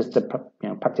 Sarah's just the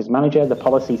practice manager. The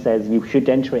policy says you should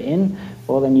enter it in.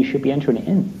 Well, then you should be entering it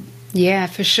in. Yeah,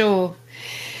 for sure.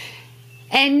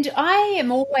 And I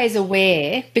am always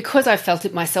aware, because I've felt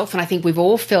it myself, and I think we've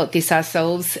all felt this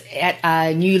ourselves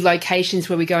at new locations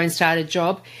where we go and start a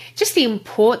job, just the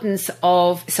importance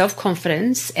of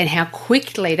self-confidence and how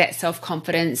quickly that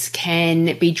self-confidence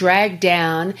can be dragged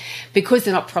down because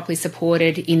they're not properly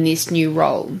supported in this new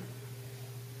role.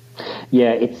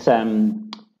 Yeah, it's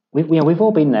we've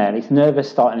all been there. It's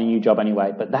nervous starting a new job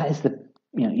anyway, but that is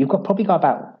you've probably got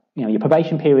about your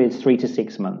probation period is 3 to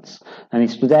 6 months, and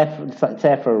it's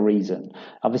there for a reason.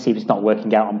 Obviously, if it's not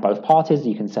working out on both parties,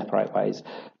 you can separate ways.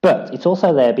 But it's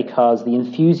also there because the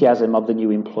enthusiasm of the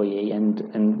new employee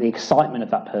and the excitement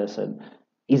of that person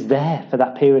is there for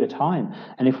that period of time.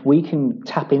 And if we can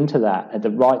tap into that at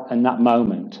that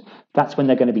moment, that's when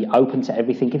they're going to be open to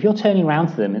everything. If you're turning around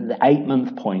to them at the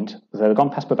 8-month point, so they've gone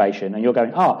past probation, and you're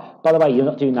going, by the way, you're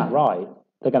not doing that right,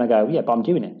 they're going to go, yeah, but I'm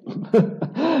doing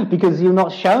it. Because you've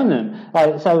not shown them.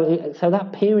 Right? So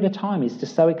that period of time is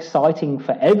just so exciting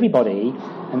for everybody,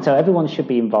 and so everyone should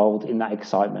be involved in that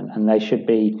excitement, and they should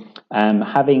be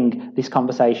having this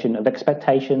conversation of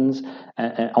expectations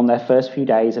on their first few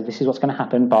days of this is what's going to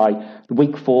happen. By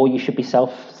week 4, you should be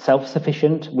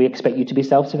self-sufficient. We expect you to be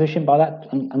self-sufficient by that,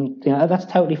 and that's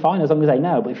totally fine as long as they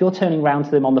know. But if you're turning around to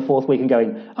them on the 4th week and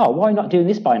going, why are you not doing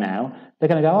this by now? They're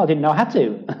going to go, I didn't know I had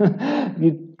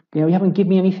to. You haven't given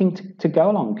me anything to go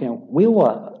along. We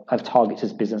all have targets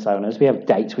as business owners. We have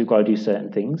dates. We've got to do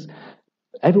certain things.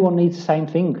 Everyone needs the same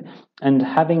thing. And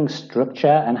having structure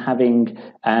and having,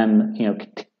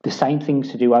 the same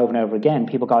things to do over and over again,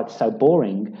 people go, it's so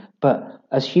boring. But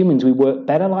as humans, we work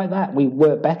better like that. We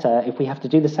work better if we have to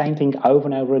do the same thing over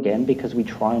and over again because we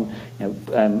try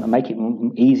and make it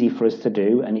easy for us to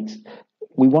do. And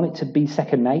we want it to be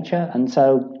second nature. And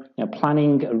so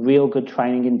planning a real good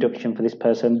training induction for this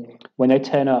person. When they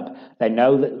turn up, they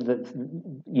know that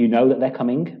that they're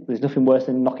coming. There's nothing worse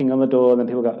than knocking on the door and then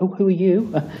people go, who are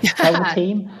you? Tell the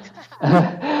team.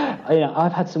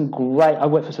 I've had I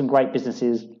worked for some great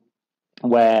businesses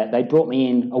where they brought me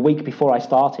in a week before I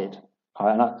started.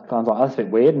 And I was like, that's a bit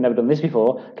weird. I've never done this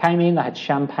before. Came in, I had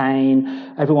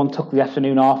champagne. Everyone took the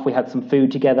afternoon off. We had some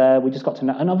food together. We just got to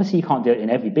know. And obviously, you can't do it in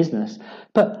every business.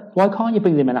 But why can't you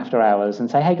bring them in after hours and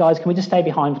say, hey, guys, can we just stay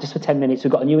behind just for 10 minutes?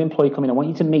 We've got a new employee coming. I want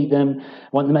you to meet them. I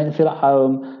want them to make them feel at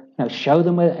home. Show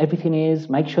them where everything is.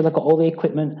 Make sure they've got all the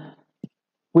equipment.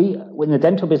 In the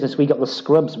dental business, we got the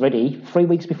scrubs ready 3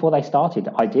 weeks before they started,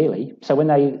 ideally. So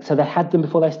they had them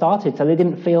before they started. So they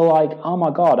didn't feel like, oh,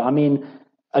 my God, I'm in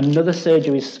another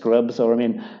surgery's scrubs, or I'm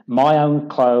in my own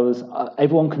clothes.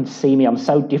 Everyone can see me. I'm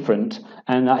so different,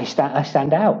 and I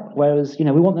stand out. Whereas,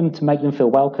 we want them to make them feel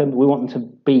welcome. We want them to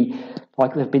be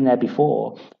like they've been there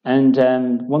before. And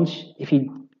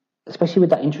especially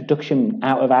with that introduction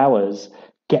out of hours,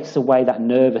 gets away that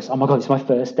nervous, oh my God, it's my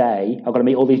first day, I've got to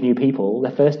meet all these new people.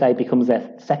 Their first day becomes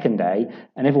their second day,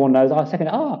 and everyone knows,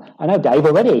 I know Dave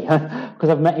already because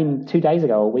I've met him 2 days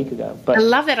ago or a week ago. But I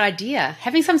love that idea,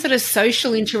 having some sort of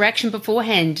social interaction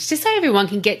beforehand, just so everyone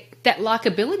can get that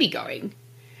likability going.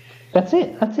 That's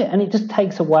it. And it just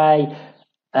takes away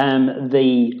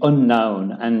the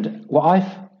unknown. And what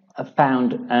I've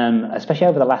found, especially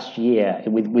over the last year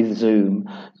with Zoom,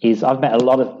 is I've met a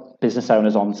lot of business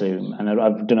owners on Zoom, and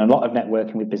I've done a lot of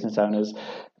networking with business owners.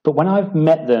 But when I've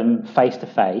met them face to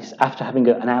face after having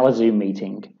an hour Zoom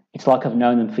meeting, it's like I've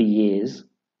known them for years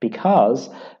because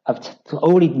I've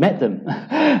already met them.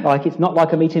 Like, it's not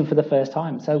like a meeting for the first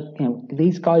time. So,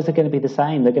 these guys are going to be the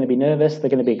same. They're going to be nervous.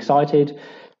 They're going to be excited.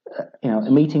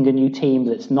 Meeting a new team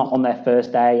that's not on their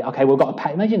first day. Okay,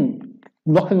 imagine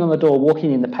knocking on the door,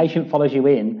 walking in, the patient follows you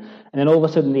in, and then all of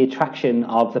a sudden the attraction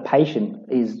of the patient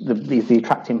is the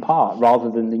attracting part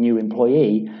rather than the new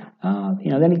employee.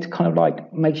 Then it kind of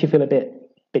like makes you feel a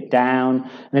bit down.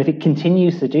 And if it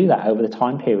continues to do that over the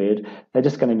time period, they're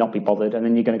just going to not be bothered. And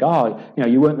then you're going to go,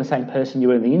 you weren't the same person you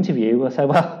were in the interview. I'll say,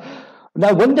 well,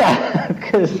 no wonder,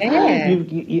 because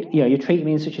you're treating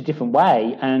me in such a different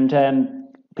way. And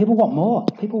people want more.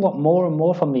 People want more and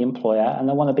more from the employer, and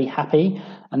they want to be happy,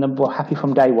 and they're happy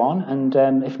from day one.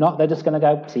 And if not, they're just going to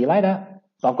go, see you later.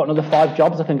 I've got another 5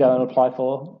 jobs I can go and apply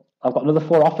for. I've got another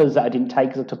 4 offers that I didn't take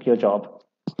because I took your job.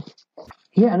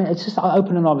 Yeah, and it's just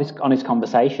open and honest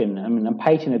conversation. I mean, I'm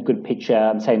painting a good picture.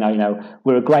 I'm saying,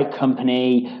 we're a great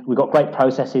company. We've got great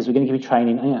processes. We're going to give you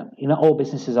training. All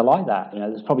businesses are like that.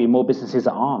 There's probably more businesses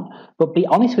that aren't. But be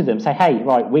honest with them. Say, hey,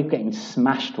 right, we're getting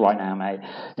smashed right now, mate.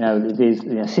 These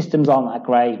systems aren't that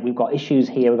great. We've got issues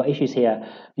here. We've got issues here.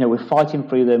 We're fighting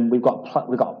through them. We've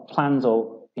got plans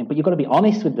but you've got to be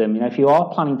honest with them. If you are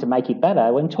planning to make it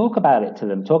better, then talk about it to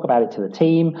them. Talk about it to the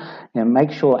team. Make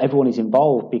sure everyone is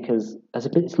involved, because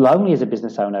it's lonely as a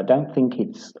business owner. Don't think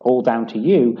it's all down to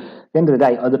you. At the end of the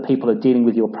day, other people are dealing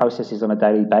with your processes on a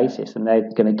daily basis, and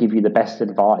they're going to give you the best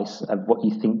advice of what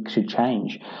you think should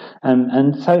change.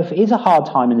 And so if it is a hard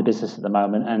time in the business at the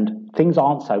moment and things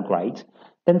aren't so great,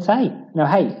 then say,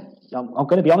 hey, I'm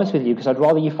going to be honest with you, because I'd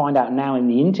rather you find out now in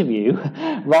the interview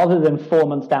rather than 4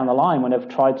 months down the line when I've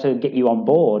tried to get you on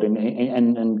board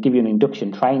and give you an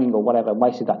induction training or whatever, and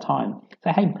wasted that time.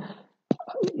 Say, hey,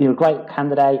 you're a great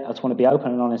candidate. I just want to be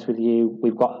open and honest with you.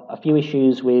 We've got a few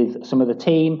issues with some of the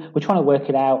team. We're trying to work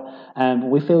it out.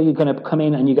 We feel you're going to come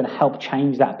in and you're going to help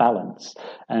change that balance.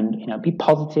 And, be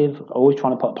positive. Always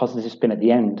trying to put a positive spin at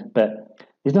the end. But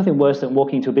there's nothing worse than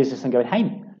walking into a business and going,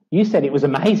 hey, you said it was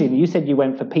amazing. You said you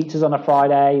went for pizzas on a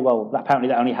Friday. Well, apparently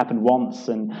that only happened once,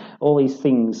 and all these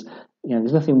things.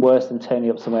 There's nothing worse than turning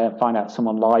up somewhere and find out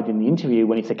someone lied in the interview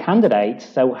when it's a candidate.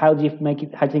 So how do you think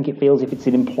it feels if it's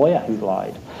an employer who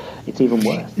lied? It's even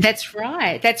worse. That's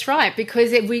right.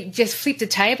 Because we just flipped the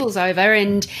tables over,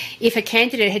 and if a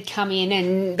candidate had come in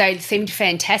and they seemed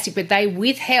fantastic, but they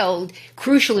withheld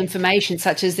crucial information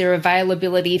such as their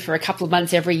availability for a couple of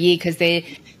months every year because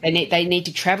they need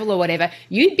to travel or whatever,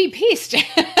 you'd be pissed.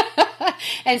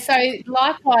 And so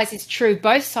likewise, it's true.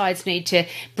 Both sides need to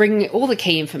bring all the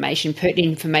key information, pertinent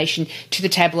information to the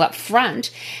table up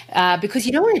front, because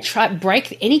you don't want to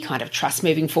break any kind of trust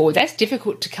moving forward. That's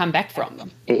difficult to come back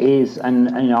from. It is. And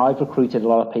I've recruited a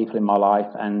lot of people in my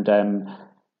life, and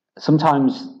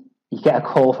sometimes you get a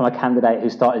call from a candidate who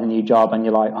started a new job, and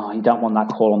you're like, oh, you don't want that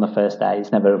call on the first day.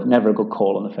 It's never a good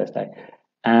call on the first day.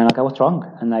 And I go, what's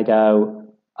wrong? And they go,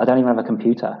 I don't even have a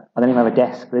computer. I don't even have a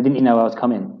desk. They didn't even know I was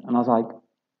coming. And I was like,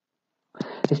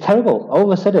 it's terrible.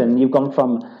 All of a sudden, you've gone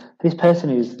from this person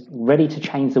who's ready to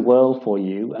change the world for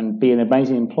you and be an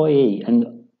amazing employee,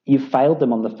 and you've failed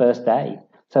them on the first day.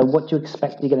 So what do you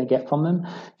expect you're going to get from them?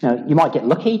 You might get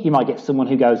lucky. You might get someone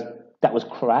who goes, that was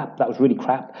crap, that was really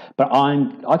crap, but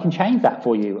I can change that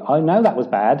for you. I know that was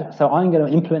bad, so I'm going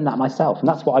to implement that myself. And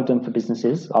that's what I've done for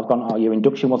businesses. I've gone, oh, your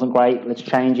induction wasn't great, let's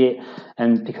change it.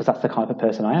 And because that's the kind of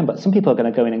person I am. But some people are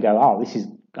going to go in and go, oh, this is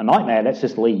a nightmare, let's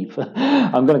just leave.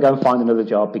 I'm going to go and find another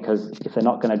job, because if they're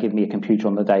not going to give me a computer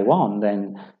on the day one,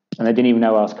 then, and they didn't even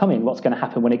know I was coming, what's going to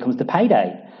happen when it comes to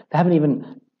payday? I haven't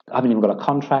even got a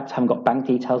contract, haven't got bank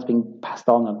details being passed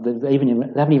on. They haven't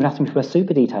even asked me for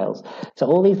super details. So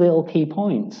all these little key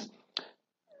points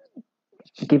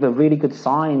give a really good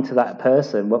sign to that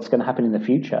person what's going to happen in the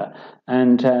future.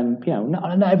 And,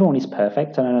 not everyone is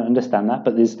perfect, and I understand that,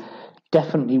 but there's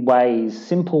definitely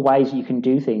simple ways you can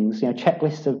do things.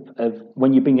 Checklists of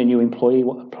when you bring a new employee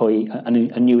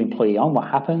on, what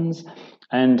happens.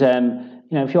 And,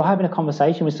 if you're having a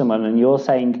conversation with someone and you're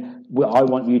saying, well, I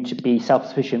want you to be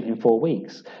self-sufficient in 4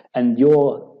 weeks, and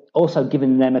you're also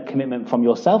giving them a commitment from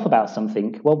yourself about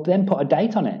something, well, then put a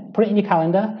date on it. Put it in your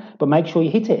calendar, but make sure you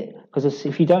hit it. Because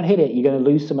if you don't hit it, you're going to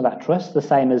lose some of that trust. The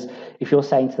same as if you're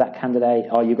saying to that candidate,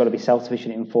 oh, you've got to be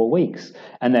self-sufficient in 4 weeks,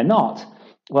 and they're not,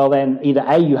 well, then either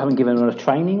A, you haven't given them enough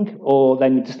training, or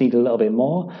then you just need a little bit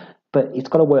more. But it's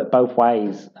got to work both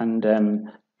ways. And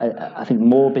I think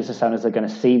more business owners are going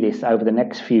to see this over the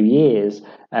next few years.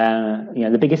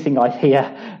 The biggest thing I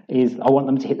hear is, I want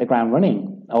them to hit the ground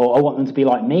running, or I want them to be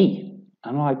like me.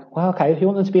 I'm like, well, okay, if you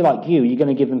want them to be like you, you're going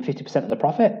to give them 50% of the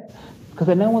profit, because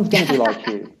then no one's going to be like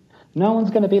you. No one's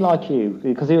going to be like you,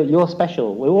 because you're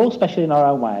special. We're all special in our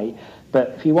own way.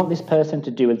 But if you want this person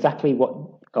to do exactly what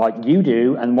like you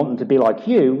do and want them to be like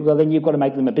you, well, then you've got to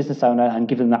make them a business owner and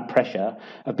give them that pressure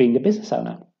of being a business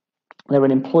owner. They're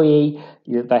an employee,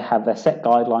 they have their set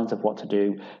guidelines of what to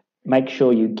do. Make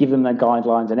sure you give them their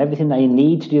guidelines and everything they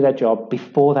need to do their job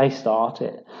before they start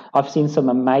it. I've seen some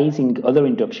amazing other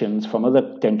inductions from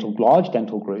other large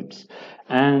dental groups,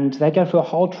 and they go through a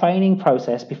whole training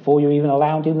process before you're even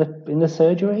allowed in the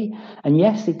surgery. And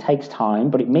yes, it takes time,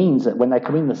 but it means that when they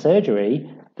come in the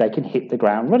surgery, they can hit the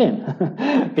ground running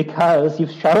because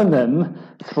you've shown them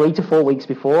 3 to 4 weeks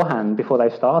beforehand, before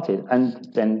they've started. And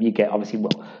then you get, obviously,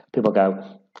 well, people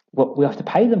go, well, we have to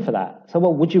pay them for that. So,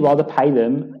 well, would you rather pay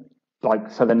them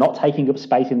so they're not taking up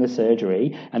space in the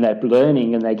surgery and they're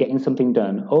learning and they're getting something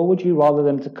done, or would you rather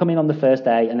them to come in on the first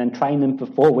day and then train them for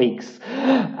 4 weeks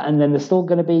and then they're still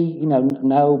going to be,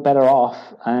 no better off?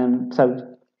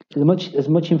 So as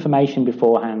much information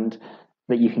beforehand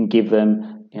that you can give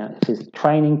them. If there's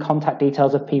training, contact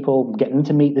details of people, get them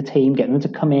to meet the team, get them to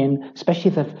come in, especially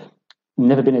if they've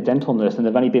never been a dental nurse and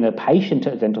they've only been a patient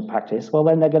at a dental practice, well,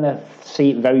 then they're going to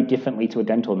see it very differently to a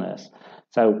dental nurse.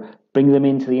 So bring them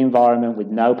into the environment with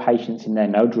no patients in there,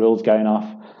 no drills going off,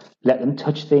 let them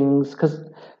touch things, because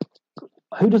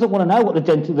who doesn't want to know what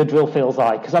the drill feels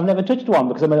like? Because I've never touched one,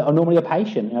 because I'm normally a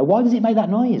patient. Why does it make that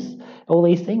noise? All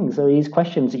these things, so these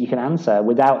questions that you can answer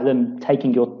without them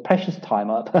taking your precious time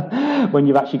up when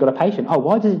you've actually got a patient. Oh,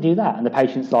 why does it do that? And the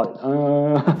patient's like,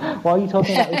 why are you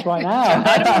talking about this right now?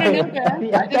 I don't want to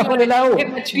know. I don't want to know.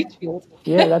 Get my tooth filled.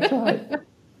 Yeah, that's right.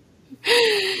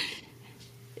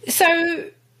 So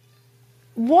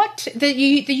what the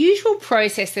usual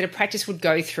process that a practice would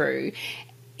go through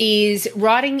is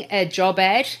writing a job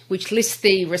ad which lists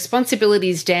the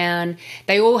responsibilities down.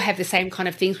 They all have the same kind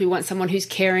of things. We want someone who's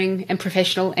caring and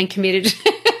professional and committed.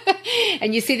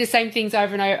 And you see the same things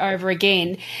over and over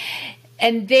again.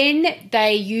 And then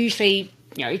they usually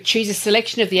choose a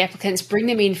selection of the applicants, bring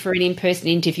them in for an in-person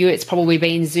interview. It's probably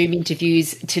been Zoom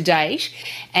interviews to date.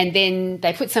 And then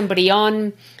they put somebody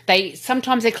on.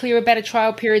 Sometimes they're clear about a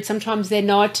trial period, sometimes they're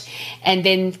not. And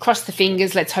then cross the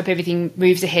fingers, let's hope everything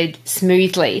moves ahead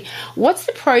smoothly. What's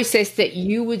the process that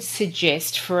you would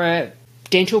suggest for a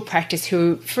dental practice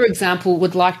who, for example,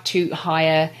 would like to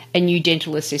hire a new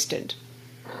dental assistant?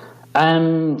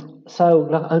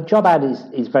 So a job ad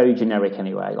is very generic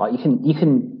anyway. Like you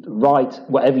can write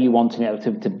whatever you want in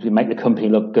it to make the company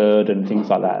look good and things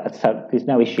like that. So there's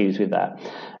no issues with that.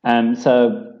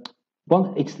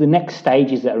 It's the next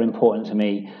stages that are important to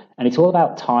me, and it's all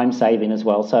about time saving as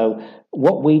well. So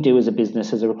what we do as a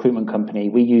business, as a recruitment company,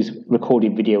 we use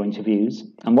recorded video interviews,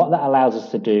 and what that allows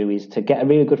us to do is to get a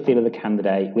really good feel of the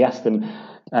candidate. We ask them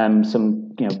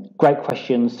some great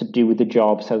questions to do with the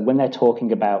job. So when they're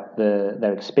talking about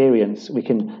their experience, we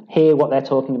can hear what they're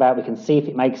talking about. We can see if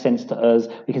it makes sense to us.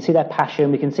 We can see their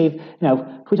passion. We can see if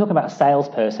we talk about a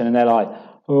salesperson and they're like,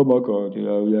 oh my God,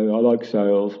 I like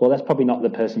sales. Well, that's probably not the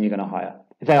person you're going to hire.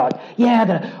 If they're like,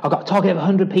 I've got a target of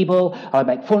 100 people, I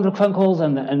make 400 phone calls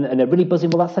and they're really buzzing,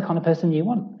 well, that's the kind of person you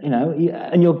want,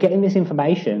 and you're getting this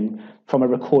information from a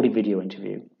recorded video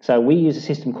interview. So we use a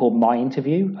system called My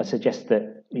Interview. I suggest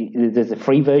that there's a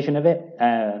free version of it,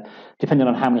 depending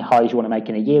on how many hires you want to make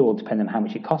in a year, or depending on how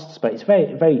much it costs. But it's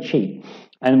very, very cheap.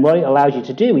 And what it allows you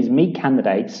to do is meet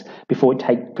candidates before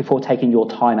taking your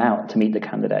time out to meet the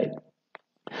candidate.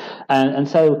 And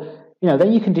so,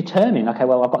 then you can determine, okay,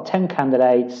 well, I've got 10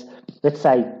 candidates. Let's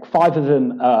say 5 of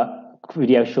them are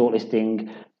video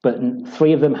shortlisting, but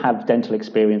 3 of them have dental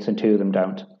experience and 2 of them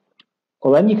don't.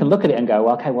 Well, then you can look at it and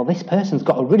go, okay, well, this person's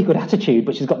got a really good attitude,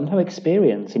 but she's got no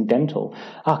experience in dental.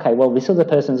 Okay, well, this other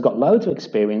person's got loads of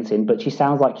experience but she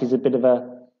sounds like she's a bit of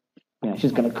a,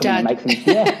 she's going to come and make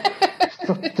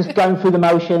some, just going through the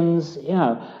motions,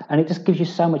 and it just gives you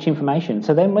so much information.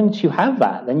 So then once you have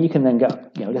that, then you can then go,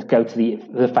 let's go to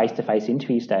the face-to-face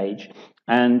interview stage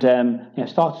and,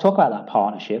 start to talk about that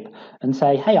partnership and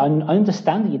say, hey, I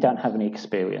understand that you don't have any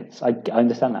experience. I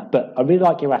understand that, but I really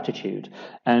like your attitude.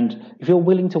 And if you're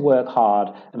willing to work hard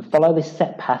and follow this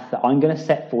set path that I'm going to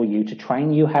set for you to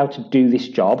train you how to do this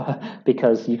job,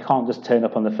 because you can't just turn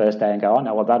up on the first day and go, I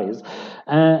know what that is.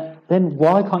 Then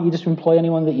why can't you just employ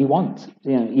anyone that you want?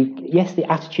 Yes, the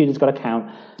attitude has got to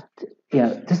count.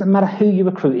 It doesn't matter who you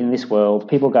recruit in this world.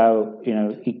 People go,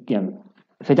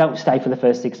 if they don't stay for the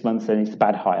first 6 months, then it's a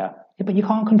bad hire. Yeah, but you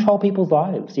can't control people's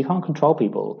lives. You can't control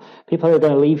people. People are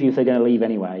going to leave you if they're going to leave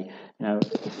anyway.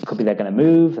 It could be they're going to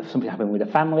move, if something happened with a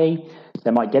family.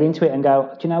 They might get into it and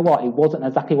go, do you know what? It wasn't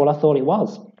exactly what I thought it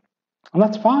was. And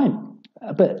that's fine.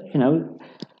 But,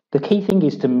 the key thing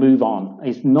is to move on,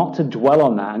 is not to dwell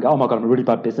on that and go, oh my God, I'm a really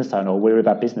bad business owner, or we're a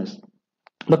bad business.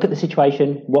 Look at the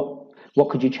situation. What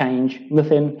could you change?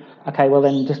 Nothing. Okay, well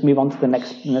then just move on to the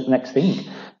next thing.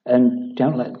 And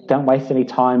don't waste any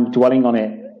time dwelling on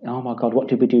it. Oh my God, what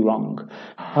did we do wrong?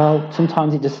 Well,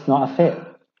 sometimes it's just not a fit.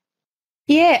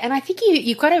 Yeah, and I think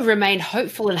you've got to remain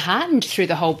hopeful and heartened through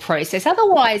the whole process.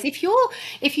 Otherwise, if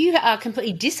you are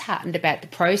completely disheartened about the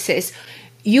process,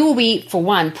 you will be, for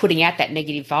one, putting out that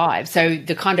negative vibe. So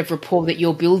the kind of rapport that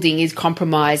you're building is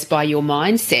compromised by your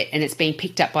mindset, and it's being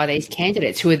picked up by these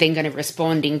candidates who are then going to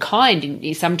respond in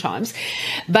kind sometimes.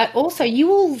 But also you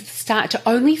will start to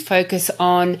only focus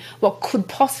on what could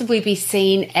possibly be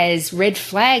seen as red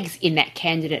flags in that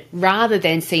candidate rather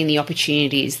than seeing the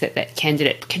opportunities that that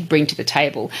candidate can bring to the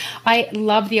table. I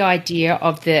love the idea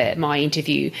of My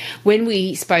Interview. When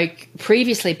we spoke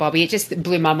previously, Bobby, it just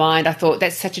blew my mind. I thought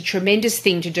that's such a tremendous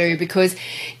thing to do, because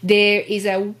there is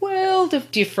a world of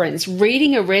difference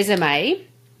reading a resume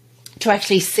to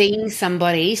actually seeing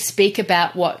somebody speak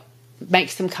about what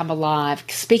makes them come alive,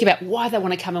 speak about why they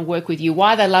want to come and work with you,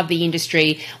 why they love the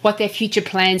industry, what their future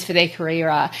plans for their career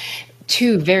are.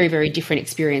 2 very, very different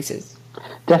experiences.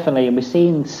 Definitely, and we've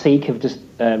seen Seek have just,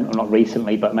 not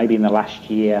recently, but maybe in the last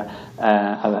year,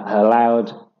 have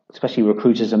allowed, especially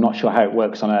recruiters, I'm not sure how it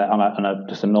works on a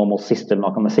just a normal system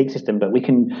like on the Seek system, but we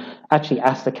can actually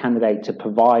ask the candidate to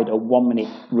provide a 1-minute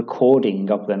recording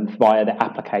of them via the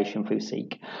application through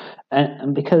Seek,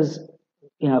 and because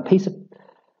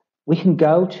we can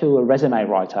go to a resume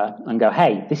writer and go,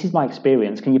 hey, this is my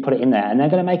experience, can you put it in there? And they're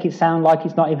going to make it sound like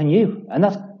it's not even you, and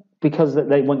that's because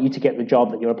they want you to get the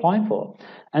job that you're applying for.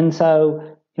 And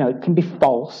so it can be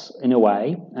false in a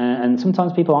way, and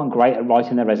sometimes people aren't great at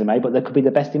writing their resume, but they could be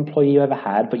the best employee you ever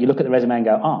had, but you look at the resume and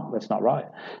go, oh, that's not right.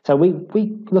 So we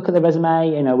look at the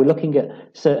resume, we're looking at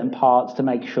certain parts to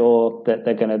make sure that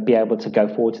they're going to be able to go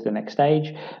forward to the next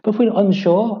stage. But if we're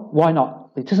unsure, why not?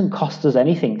 It doesn't cost us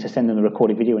anything to send them a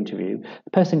recorded video interview.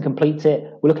 The person completes it.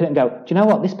 We look at it and go, do you know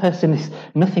what? This person is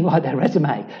nothing like their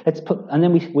resume. And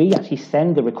then we actually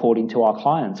send the recording to our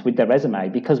clients with their resume,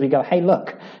 because we go, hey,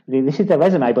 look, this is their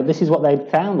resume, but this is what they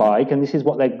sound like, and this is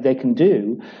what they can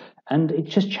do. And it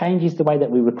just changes the way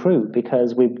that we recruit,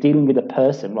 because we're dealing with a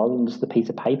person rather than just a piece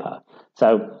of paper.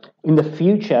 So in the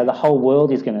future, the whole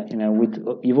world is going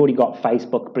to, you've already got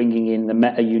Facebook bringing in the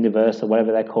meta universe or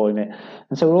whatever they're calling it.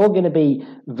 And so we're all going to be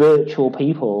virtual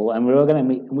people, and we're all going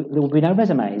to there will be no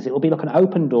resumes. It will be like an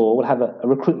open door. We'll have a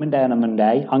recruitment day on a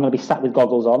Monday. I'm going to be sat with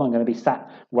goggles on. I'm going to be sat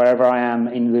wherever I am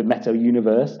in the meta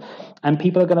universe. And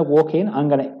people are going to walk in. I'm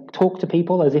going to talk to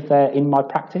people as if they're in my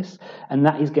practice. And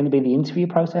that is going to be the interview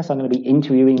process. I'm going to be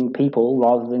interviewing people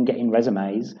rather than getting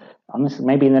resumes. Honestly,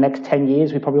 maybe in the next 10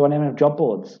 years, we probably won't even have job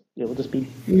boards. It will just be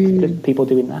people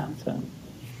doing that. So,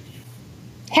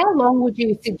 how long would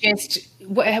you suggest?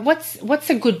 What's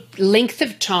a good length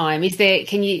of time? Does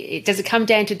it come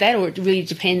down to that, or it really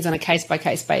depends on a case by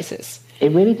case basis?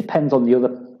 It really depends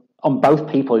on both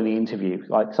people in the interview.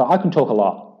 So I can talk a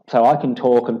lot. So I can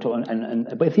talk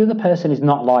but if the other person is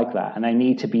not like that and they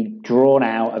need to be drawn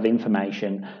out of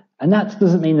information, And that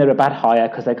doesn't mean they're a bad hire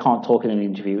because they can't talk in an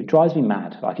interview. It drives me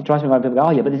mad. Like, it drives me mad when people go,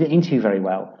 oh, yeah, but they didn't interview very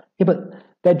well. Yeah, but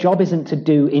their job isn't to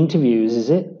do interviews, is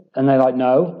it? And they're like,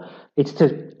 no, it's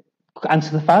to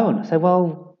answer the phone. I say,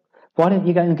 well, why don't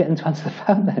you go and get them to answer the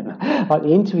phone then? Like,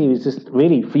 the interview is just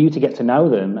really for you to get to know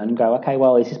them and go, okay,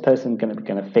 well, is this person going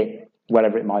to fit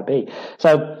whatever it might be?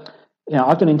 So,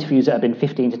 I've done interviews that have been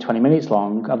 15 to 20 minutes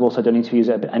long. I've also done interviews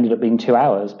that have ended up being 2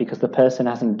 hours because the person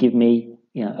hasn't given me,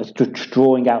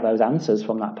 drawing out those answers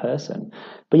from that person.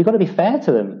 But you've got to be fair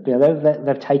to them.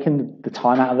 They've taken the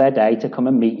time out of their day to come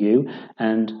and meet you.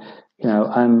 And,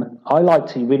 I like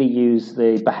to really use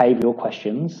the behavioural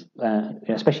questions,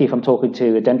 especially if I'm talking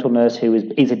to a dental nurse who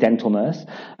is a dental nurse.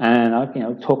 And I,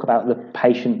 talk about the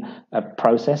patient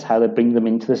process, how they bring them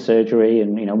into the surgery,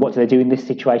 and, what do they do in this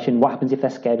situation? What happens if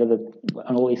they're scared of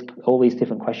and all these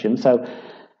different questions. So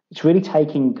it's really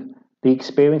taking the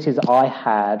experiences that I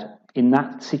had in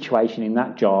that situation, in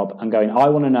that job, and going, I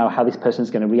want to know how this person's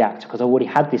going to react because I already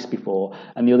had this before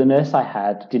and the other nurse I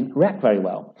had didn't react very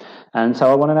well. And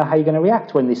so I want to know how you're going to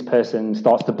react when this person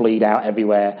starts to bleed out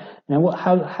everywhere.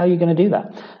 How are you going to do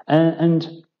that?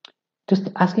 And just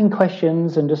asking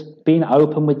questions and just being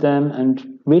open with them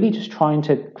and really just trying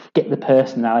to get the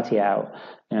personality out,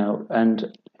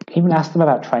 and even ask them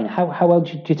about training. How well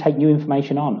do you take new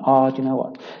information on? Oh, do you know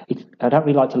what? I don't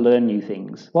really like to learn new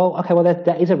things. Well, okay, well,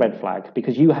 that is a red flag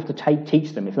because you have to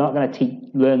teach them. If they're not going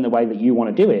to learn the way that you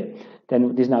want to do it,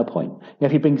 then there's no point.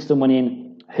 If you bring someone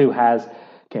in who has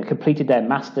completed their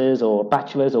master's or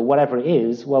bachelor's or whatever it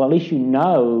is, well, at least you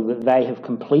know that they have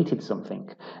completed something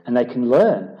and they can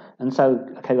learn. And so,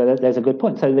 okay, well, there's a good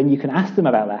point. So then you can ask them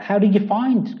about that. How did you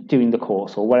find doing the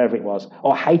course or whatever it was?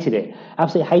 Or hated it?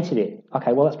 Absolutely hated it.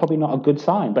 Okay, well, that's probably not a good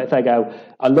sign. But if they go,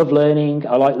 I love learning,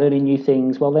 I like learning new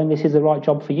things, well, then this is the right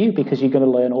job for you because you're going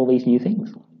to learn all these new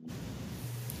things.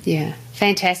 Yeah,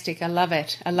 fantastic. I love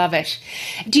it. I love it.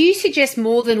 Do you suggest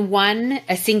more than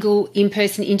a single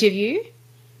in-person interview?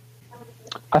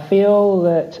 I feel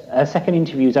that a second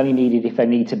interview is only needed if they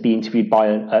need to be interviewed by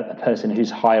a person who's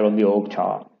higher on the org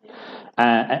chart.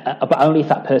 But only if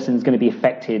that person is going to be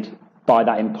affected by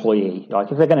that employee.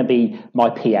 Like if they're going to be my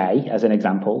PA, as an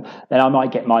example, then I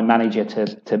might get my manager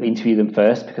to interview them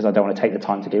first because I don't want to take the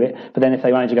time to do it. But then if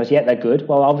the manager goes, yeah, they're good,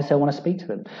 well, obviously I want to speak to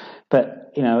them. But,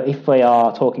 if we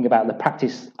are talking about the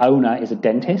practice owner is a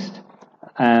dentist,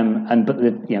 but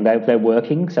they're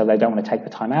working, so they don't want to take the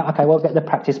time out. Okay, well, get the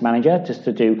practice manager just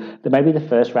to do maybe the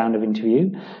first round of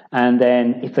interview, and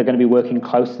then if they're going to be working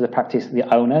close to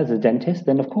the owner, the dentist,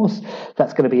 then of course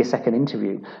that's going to be a second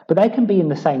interview. But they can be in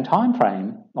the same time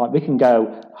frame. Like we can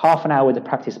go half an hour with the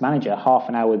practice manager, half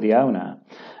an hour with the owner,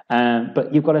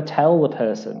 but you've got to tell the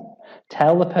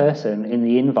person in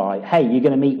the invite, hey, you're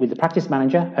going to meet with the practice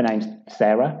manager, her name's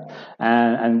Sarah,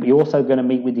 and you're also going to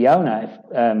meet with the owner,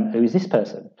 who is this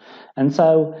person. And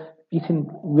so you can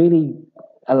really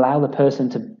allow the person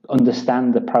to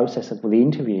understand the process of the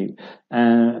interview.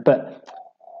 But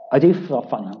I do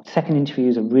feel second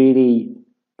interviews are really,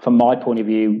 from my point of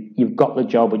view, you've got the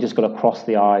job, we've just got to cross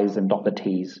the I's and dot the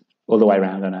T's. All the way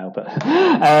around, I know, but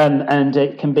and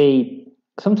it can be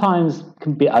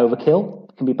overkill.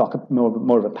 Can be like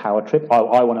more of a power trip.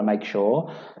 I want to make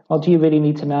sure. Well, do you really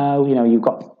need to know?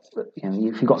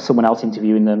 If you've got someone else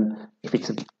interviewing them, if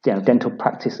it's a dental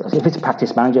practice, if it's a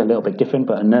practice manager, a little bit different,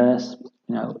 but a nurse,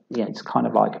 it's kind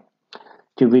of like,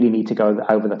 do you really need to go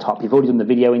over the top? You've already done the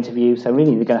video interview, so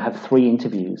really you're going to have 3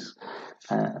 interviews.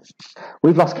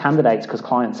 We've lost candidates because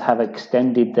clients have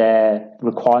extended their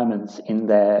requirements in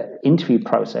their interview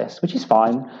process, which is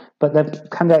fine, but the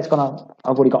candidate's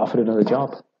I've already got offered another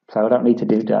job. So I don't need to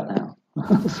do that now.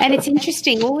 And it's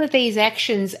interesting, all of these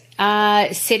actions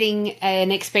are setting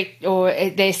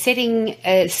they're setting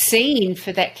a scene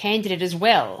for that candidate as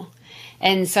well.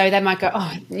 And so they might go,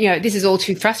 oh, this is all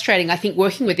too frustrating. I think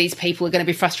working with these people are going to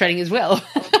be frustrating as well.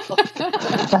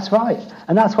 That's right.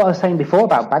 And that's what I was saying before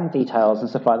about bank details and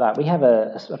stuff like that. We have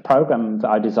a program that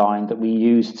I designed that we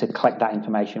use to collect that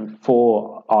information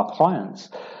for our clients.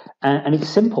 And it's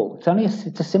simple.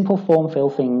 It's a simple form fill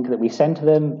thing that we send to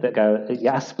them that you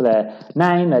ask for their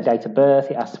name, their date of birth,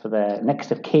 it asks for their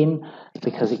next of kin,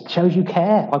 because it shows you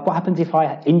care. Like what happens if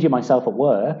I injure myself at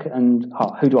work and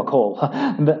who do I call?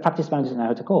 But practice managers know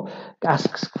who to call.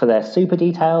 Asks for their super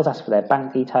details, asks for their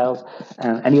bank details,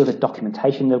 any other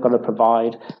documentation they've got to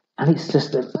provide. And it's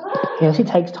just, yes, it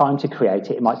takes time to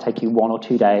create it. It might take you 1 or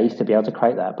 2 days to be able to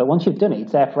create that. But once you've done it,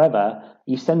 it's there forever.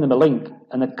 You send them a link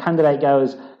and the candidate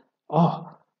goes,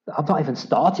 oh, I've not even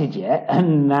started yet,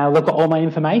 and now they've got all my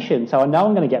information, so I know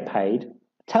I'm going to get paid.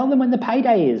 Tell them when the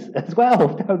payday is as well.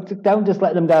 Don't just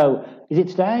let them go, is it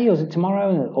today or is it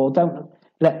tomorrow? Or don't,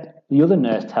 let the other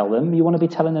nurse tell them. You want to be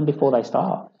telling them before they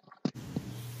start.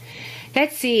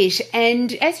 That's it.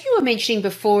 And as you were mentioning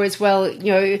before as well,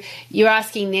 you're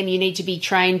asking them, you need to be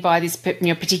trained by this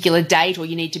particular date, or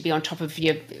you need to be on top of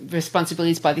your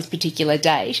responsibilities by this particular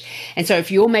date. And so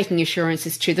if you're making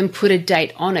assurances to them, put a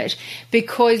date on it,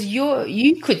 because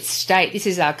you could state, this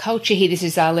is our culture here, this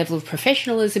is our level of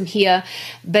professionalism here,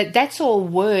 but that's all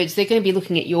words. They're going to be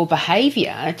looking at your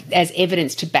behaviour as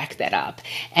evidence to back that up.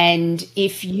 And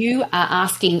if you are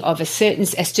asking of a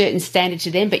certain standard to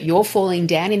them, but you're falling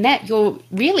down in that, you're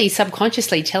really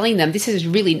subconsciously telling them,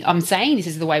 I'm saying this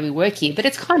is the way we work here, but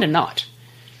it's kind of not.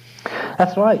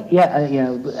 That's right. Yeah,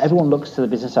 everyone looks to the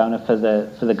business owner for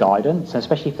the guidance,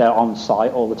 especially if they're on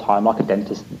site all the time, like a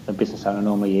business owner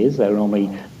normally is. They're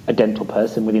normally a dental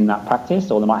person within that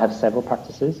practice, or they might have several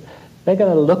practices. They're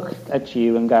going to look at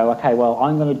you and go, okay, well,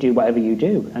 I'm going to do whatever you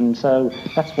do. And so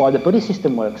that's why the buddy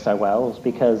system works so well, is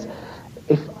because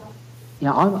if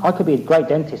I could be a great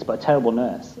dentist but a terrible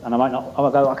nurse, and I might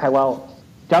go, okay, well,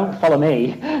 don't follow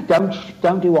me,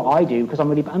 don't do what I do, because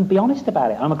and be honest about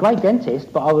it. I'm a great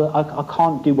dentist, but I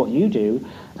can't do what you do,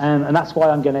 and that's why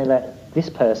I'm going to let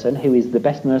this person, who is the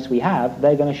best nurse we have,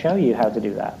 they're going to show you how to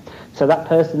do that. So that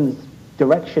person's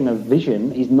direction of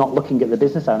vision is not looking at the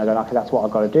business owner going, okay, that's what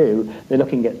I've got to do. They're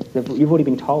looking at, you've already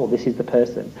been told this is the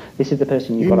person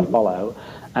you've got to follow.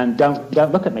 And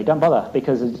don't look at me, don't bother,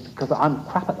 because I'm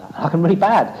crap at that. I'm really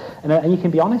bad. And you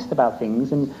can be honest about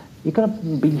things, and you've got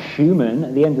to be human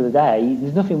at the end of the day.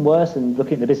 There's nothing worse than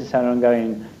looking at the business owner and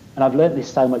going, and I've learned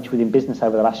this so much within business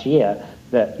over the last year,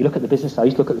 that you look at the business owner,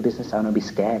 you look at the business owner and be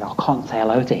scared. I can't say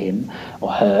hello to him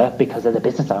or her because they're the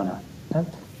business owner.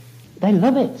 They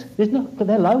love it.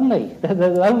 They're lonely. They're the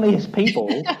loneliest people.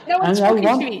 No one talks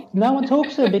to me. No one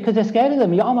talks to them because they're scared of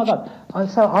them. Oh my God!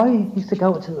 So I used to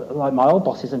go to my old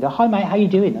bosses and go, "Hi mate, how you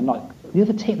doing?" And the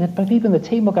other team, the people in the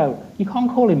team will go, "You can't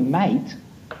call him mate."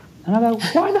 And I go,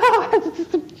 "Why not?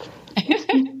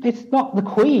 It's not the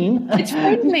Queen. It's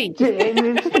friendly.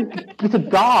 It's a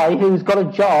guy who's got a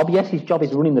job. Yes, his job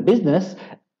is running the business."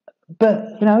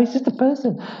 But, he's just a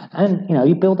person. And,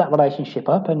 you build that relationship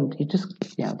up, and you just,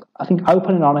 I think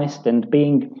open and honest and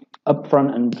being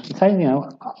upfront and saying,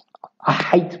 I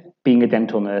hate being a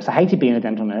dental nurse. I hated being a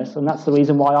dental nurse, and that's the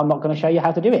reason why I'm not going to show you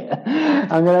how to do it.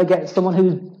 I'm going to get someone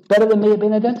who's better than me at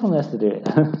being a dental nurse to do it.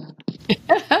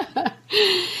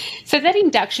 So that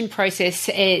induction process,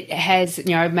 it has,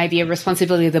 maybe a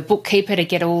responsibility of the bookkeeper to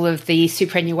get all of the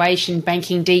superannuation,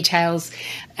 banking details,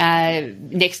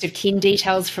 next of kin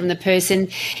details from the person.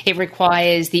 It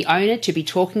requires the owner to be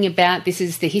talking about, this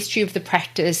is the history of the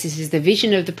practice, this is the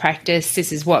vision of the practice,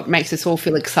 this is what makes us all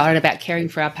feel excited about caring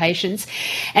for our patients,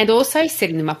 and also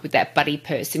setting them up with that buddy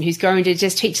person who's going to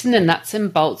just teach them the nuts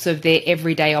and bolts of their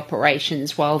everyday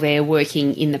operations while they're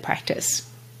working in the practice.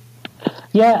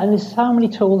 Yeah, and there's so many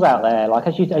tools out there. Like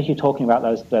as you're talking about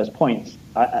those points,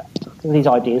 these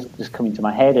ideas just come into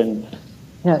my head, and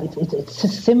it's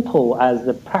as simple as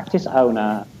the practice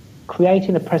owner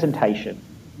creating a presentation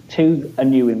to a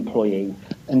new employee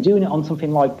and doing it on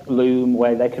something like Loom,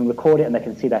 where they can record it and they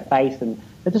can see their face, and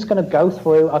they're just going to go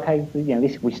through. Okay,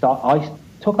 I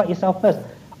talk about yourself first.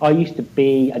 I used to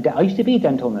be a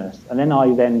dental nurse, and then I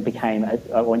went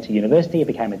to university. I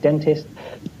became a dentist.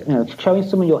 Showing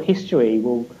someone your history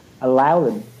will allow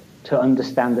them to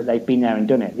understand that they've been there and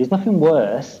done it. There's nothing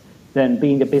worse than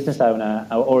being a business owner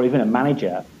or even a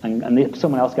manager, and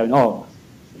someone else going, "Oh,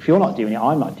 if you're not doing it,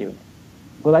 I'm not doing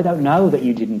it." Well, they don't know that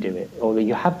you didn't do it or that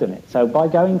you have done it. So by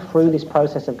going through this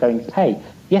process of going, "Hey,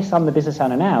 yes, I'm the business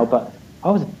owner now, but I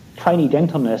was a trainee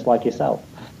dental nurse like yourself.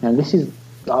 Now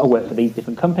I worked for these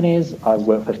different companies. I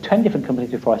worked for 10 different companies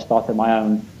before I started my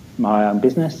own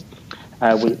business.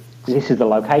 This is the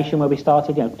location where we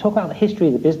started. Talk about the history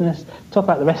of the business. Talk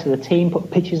about the rest of the team. Put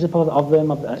pictures of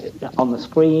them on the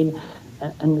screen.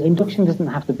 And induction doesn't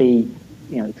have to be,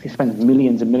 you spend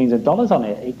millions and millions of dollars on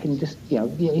it. It can just, you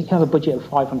can have a budget of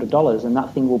 $500, and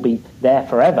that thing will be there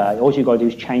forever. All you've got to do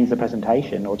is change the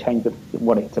presentation or change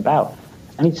what it's about.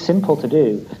 And it's simple to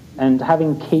do. And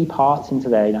having key parts into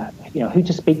there, who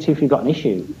to speak to if you've got an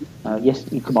issue. Yes,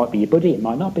 it might be your buddy, it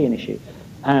might not be an issue.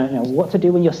 What to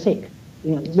do when you're sick.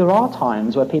 There are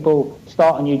times where people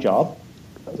start a new job,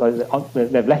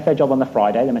 they've left their job on the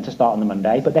Friday, they're meant to start on the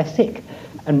Monday, but they're sick.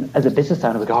 And as a business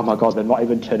owner, we go, oh my God, they're not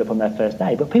even turned up on their first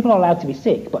day. But people are allowed to be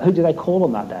sick, but who do they call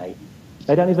on that day?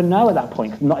 They don't even know at that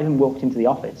point, because they've not even walked into the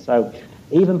office. So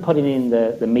even putting in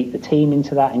the meet the team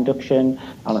into that induction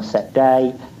on a set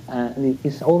day,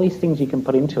 it's all these things you can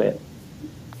put into it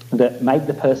that make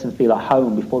the person feel at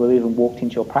home before they've even walked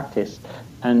into your practice.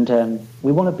 And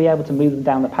we want to be able to move them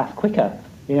down the path quicker.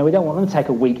 We don't want them to take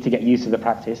a week to get used to the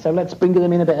practice. So let's bring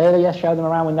them in a bit earlier, show them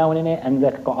around with no one in it, and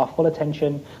they've got our full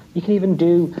attention. You can even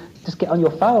just get on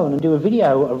your phone and do a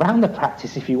video around the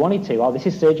practice if you wanted to. Oh, this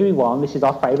is surgery 1, this is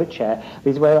our favourite chair,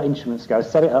 this is where our instruments go,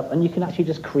 set it up, and you can actually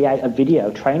just create a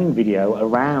video, training video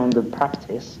around the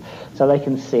practice so they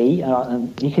can see.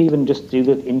 And you can even just do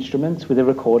the instruments with a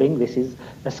recording. This is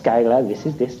a scaler, this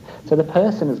is this. So the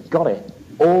person has got it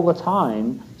all the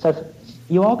time. So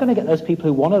you are going to get those people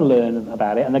who want to learn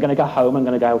about it, and they're going to go home and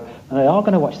they are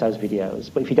going to watch those videos.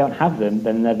 But if you don't have them,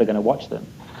 then they're never going to watch them.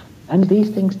 And these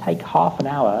things take half an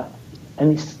hour,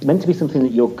 and it's meant to be something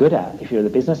that you're good at if you're the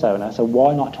business owner. So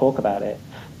why not talk about it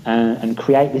and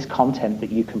create this content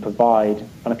that you can provide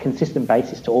on a consistent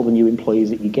basis to all the new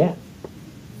employees that you get?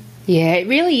 Yeah, it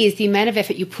really is. The amount of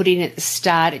effort you put in at the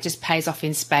start, it just pays off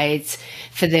in spades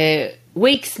for the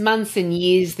weeks, months and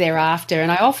years thereafter.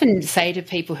 And I often say to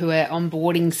people who are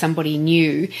onboarding somebody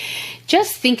new,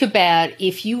 just think about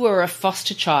if you were a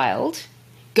foster child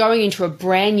going into a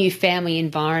brand new family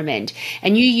environment,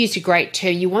 and you used a great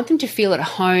term, you want them to feel at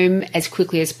home as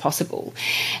quickly as possible.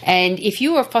 And if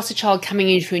you were a foster child coming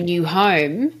into a new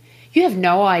home, you have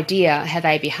no idea how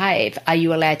they behave. Are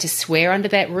you allowed to swear under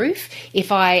that roof?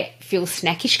 If I feel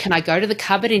snackish, can I go to the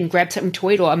cupboard and grab something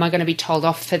to eat, or am I going to be told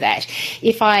off for that?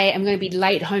 If I am going to be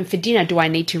late home for dinner, do I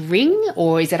need to ring,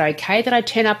 or is it okay that I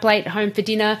turn up late home for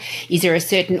dinner? Is there a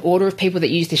certain order of people that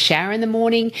use the shower in the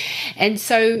morning? And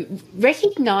so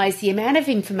recognize the amount of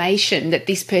information that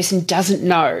this person doesn't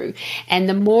know, and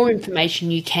the more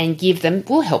information you can give them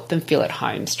will help them feel at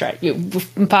home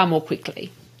far more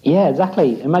quickly. Yeah,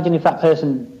 exactly. Imagine if that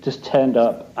person just turned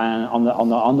up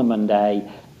on the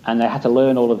Monday, and they had to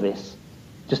learn all of this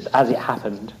just as it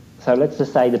happened. So let's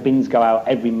just say the bins go out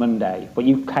every Monday, but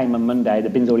you came on Monday, the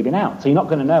bin's already been out. So you're not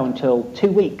going to know until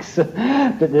 2 weeks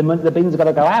that the bins are going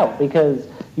to go out because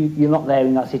you're not there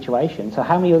in that situation. So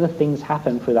how many other things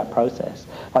happen through that process?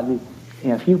 Like,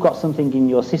 if you've got something in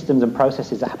your systems and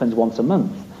processes that happens once a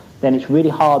month, then it's really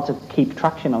hard to keep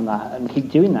traction on that and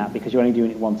keep doing that because you're only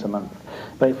doing it once a month.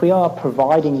 But if we are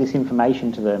providing this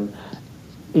information to them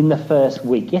in the first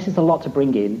week, yes, it's a lot to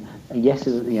bring in. Yes,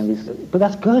 but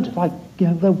that's good.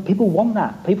 People want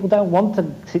that. People don't want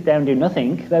to sit there and do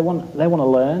nothing. They want to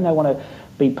learn. They want to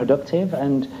be productive.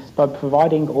 And by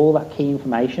providing all that key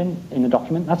information in the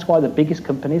document, that's why the biggest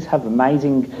companies have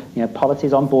amazing,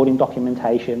 policies, onboarding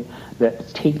documentation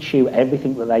that teach you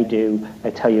everything that they do.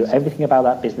 They tell you everything about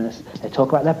that business. They talk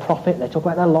about their profit. They talk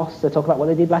about their loss. They talk about what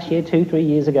they did last year, 2-3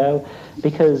 years ago,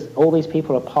 because all these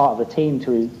people are part of the team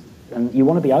and you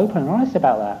want to be open and honest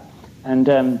about that. And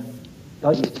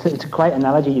it's a great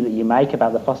analogy that you make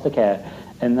about the foster care,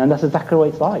 and that's exactly what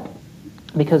it's like.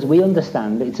 Because we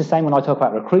understand, it's the same when I talk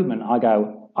about recruitment. I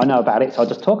know about it, so I'll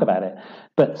just talk about it.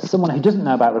 But someone who doesn't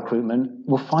know about recruitment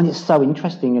will find it so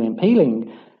interesting and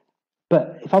appealing.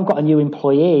 But if I've got a new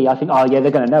employee, I think, oh yeah,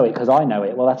 they're going to know it because I know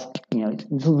it. Well, that's it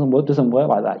doesn't work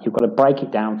like that. You've got to break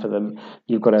it down for them.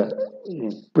 You've got to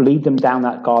lead them down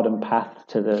that garden path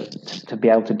to be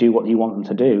able to do what you want them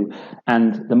to do.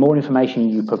 And the more information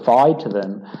you provide to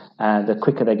them, the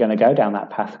quicker they're going to go down that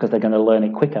path because they're going to learn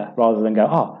it quicker rather than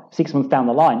go, 6 months down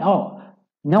the line,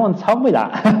 no one told me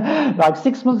that. Like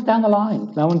 6 months down the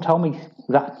line, no one told me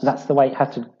that's the way it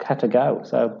had to go.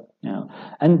 So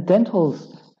and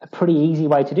dental's a pretty easy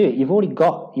way to do it. You've already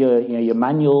got your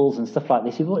manuals and stuff like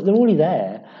this. They're already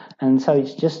there, and so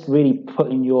it's just really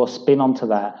putting your spin onto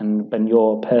that and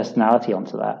your personality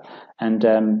onto that, and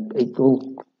it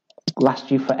will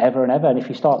last you forever and ever. And if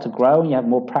you start to grow and you have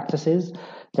more practices,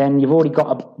 then you've already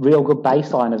got a real good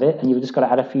baseline of it, and you've just got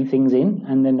to add a few things in,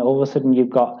 and then all of a sudden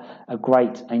you've got a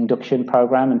great induction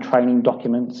program and training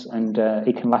documents, and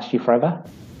it can last you forever.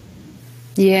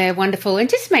 Yeah, wonderful. And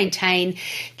just maintain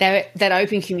that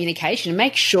open communication and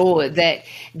make sure that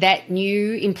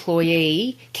new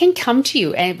employee can come to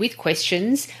you and with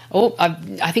questions.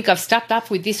 I think I've stepped up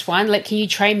with this one. Can you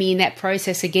train me in that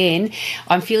process again?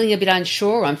 I'm feeling a bit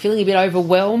unsure. I'm feeling a bit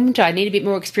overwhelmed. I need a bit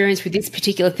more experience with this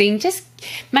particular thing. Just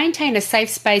maintain a safe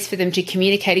space for them to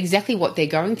communicate exactly what they're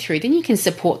going through. Then you can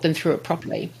support them through it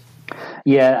properly.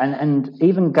 Yeah, and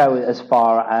even go as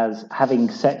far as having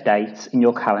set dates in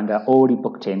your calendar already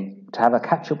booked in to have a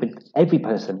catch-up with every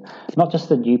person, not just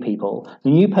the new people.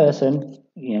 The new person,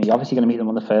 you're obviously going to meet them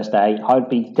on the first day. I would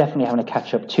be definitely having a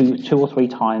catch-up two or three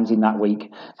times in that week.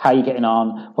 How are you getting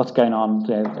on? What's going on?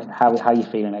 How are you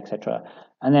feeling, etc.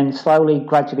 And then slowly,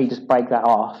 gradually just break that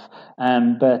off.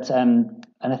 And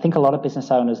I think a lot of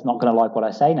business owners not going to like what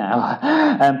I say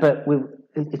now, but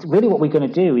it's really what we're going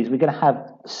to do is we're going to have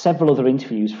several other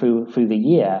interviews through the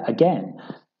year again,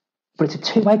 but it's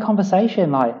a two-way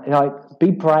conversation. Like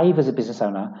be brave as a business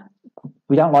owner.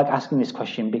 We don't like asking this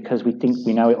question because we think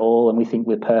we know it all and we think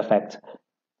we're perfect.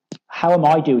 How am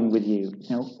I doing with you?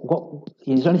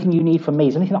 Is there anything you need from me?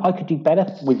 Is there anything that I could do better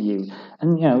with you?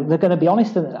 And they're going to be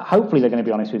honest. And hopefully, they're going to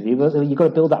be honest with you. But you've got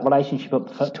to build that relationship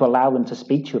up to allow them to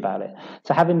speak to you about it.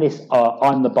 So having this,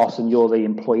 I'm the boss and you're the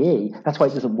employee. That's why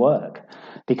it doesn't work.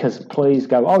 Because employees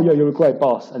go, oh yeah, you're a great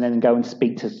boss, and then go and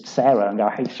speak to Sarah and go,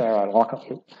 hey Sarah,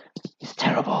 it's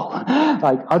terrible.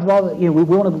 Like I'd rather, we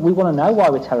want to know why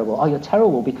we're terrible. Oh, you're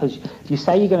terrible because you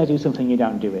say you're going to do something, you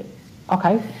don't do it.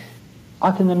 Okay. I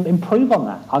can then improve on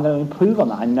that. I'm going to improve on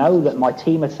that. I know that my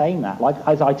team are saying that. Like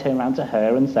as I turn around to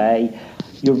her and say,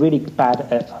 you're really bad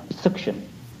at suction.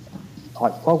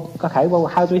 Like, well, okay, well,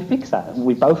 how do we fix that?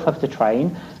 We both have to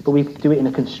train, but we do it in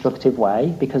a constructive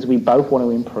way because we both want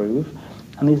to improve.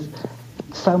 And there's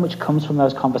so much comes from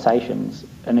those conversations.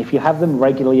 And if you have them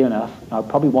regularly enough,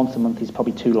 probably once a month is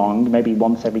probably too long, maybe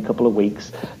once every couple of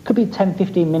weeks, could be 10,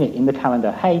 15 minutes in the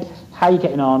calendar. Hey, how are you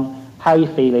getting on? How are you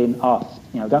feeling?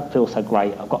 Don't feel so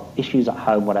great. I've got issues at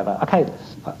home, whatever. Okay,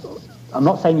 I'm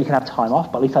not saying you can have time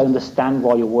off, but at least I understand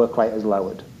why your work rate is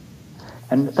lowered.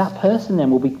 And that person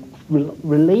then will be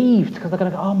relieved because they're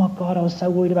going to go, oh my God, I was so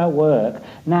worried about work.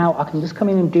 Now I can just come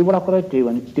in and do what I've got to do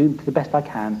and do the best I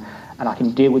can, and I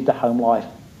can deal with the home life,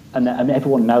 and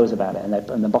everyone knows about it,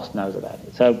 and the boss knows about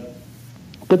it. So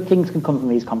good things can come from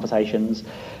these conversations,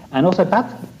 and also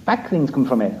bad things come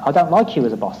from it. I don't like you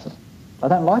as a boss. I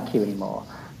don't like you anymore.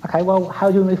 Okay, well,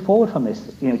 how do we move forward from this?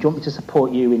 Do you want me to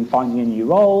support you in finding a new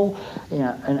role?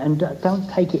 And don't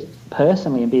take it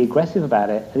personally and be aggressive about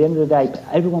it. At the end of the day,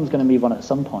 everyone's going to move on at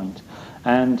some point.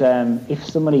 And if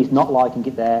somebody's not liking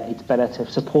it there, it's better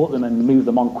to support them and move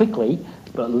them on quickly,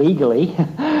 but legally,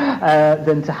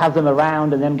 than to have them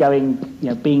around and them going,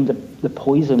 being the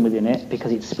poison within it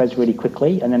because it spreads really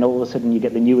quickly. And then all of a sudden you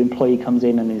get the new employee comes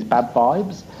in and there's bad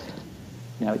vibes.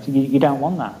 You don't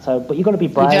want that. So, but you've got to be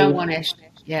brave. You don't want it.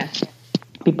 Yeah.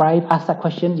 Be brave. Ask that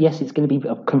question. Yes, it's going to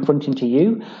be confronting to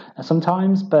you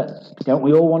sometimes, but don't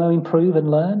we all want to improve and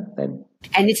learn?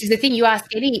 And this is the thing: you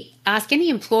ask any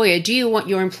employer, do you want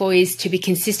your employees to be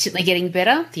consistently getting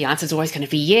better? The answer is always going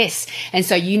to be yes. And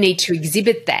so you need to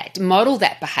exhibit that, model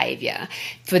that behaviour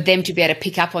for them to be able to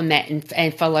pick up on that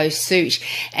and follow suit.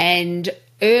 And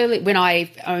early, when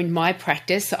I owned my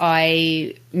practice,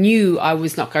 I knew I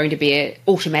was not going to be an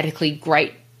automatically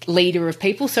great leader of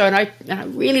people, so I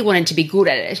really wanted to be good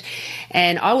at it.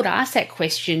 And I would ask that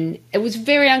question. It was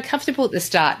very uncomfortable at the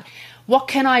start. What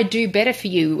can I do better for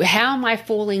you? How am I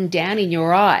falling down in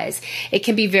your eyes? It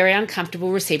can be very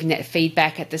uncomfortable receiving that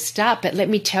feedback at the start, but let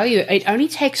me tell you, it only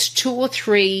takes 2 or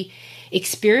 3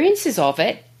 experiences of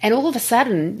it, and all of a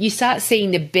sudden you start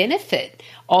seeing the benefit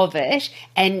of it,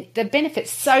 and the benefit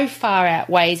so far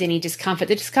outweighs any discomfort.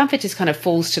 The discomfort just kind of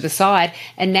falls to the side,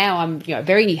 and now I'm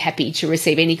very happy to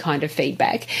receive any kind of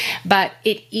feedback. But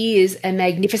it is a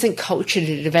magnificent culture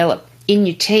to develop in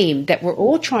your team that we're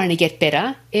all trying to get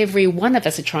better. Every one of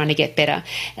us are trying to get better,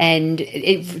 and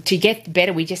to get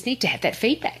better, we just need to have that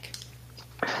feedback.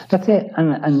 That's it,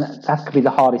 and that could be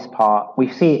the hardest part. We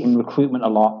see it in recruitment a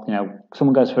lot.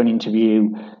 Someone goes for an interview,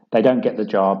 they don't get the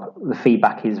job. The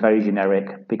feedback is very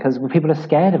generic because people are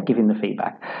scared of giving the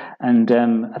feedback. And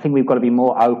I think we've got to be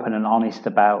more open and honest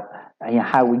about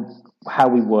how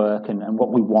we work and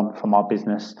what we want from our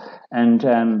business. And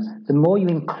the more you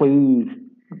include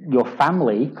your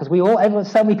family, because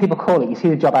so many people call it, you see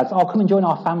the job ads, oh, come and join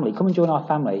our family, come and join our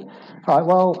family. All right,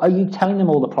 well, are you telling them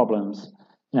all the problems?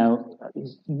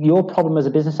 Your problem as a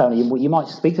business owner, you might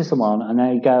speak to someone and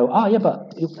they go, oh yeah,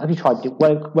 but have you tried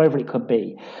wherever it could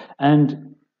be?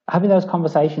 And having those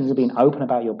conversations and being open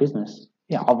about your business.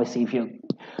 Obviously if you're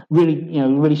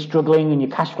really struggling and your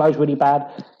cash flow is really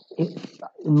bad, it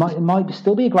might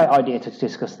still be a great idea to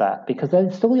discuss that because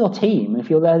they're still your team. If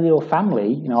you're there, your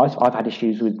family, I've had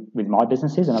issues with my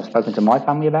businesses and I've spoken to my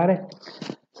family about it.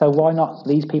 So why not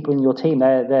these people in your team?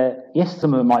 They're yes,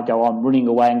 some of them might go on running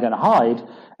away and going to hide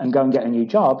and go and get a new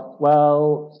job.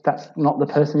 Well, that's not the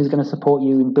person who's going to support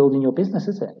you in building your business,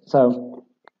 is it? So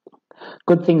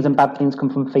good things and bad things come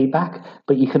from feedback,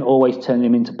 but you can always turn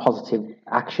them into positive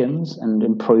actions and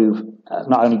improve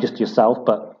not only just yourself,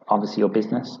 but obviously your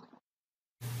business.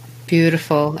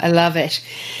 Beautiful. I love it.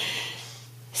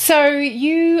 So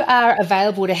you are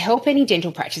available to help any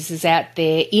dental practices out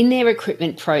there in their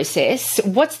recruitment process.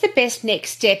 What's the best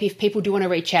next step if people do want to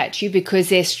reach out to you because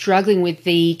they're struggling with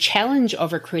the challenge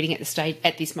of recruiting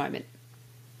at this moment?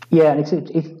 Yeah, and it's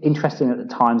interesting at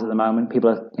the times at the moment. People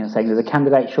are saying there's a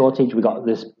candidate shortage. We've got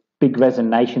this big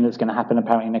resignation that's going to happen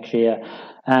apparently next year.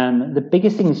 The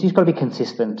biggest thing is you've got to be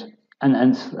consistent.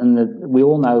 we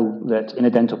all know that in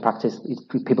a dental practice,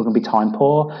 people can be time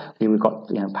poor. We've got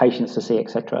patients to see,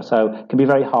 etc. So it can be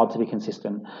very hard to be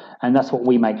consistent, and that's what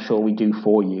we make sure we do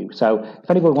for you. So if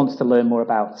anyone wants to learn more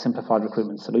about Simplified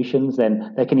Recruitment Solutions,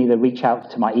 then they can either reach out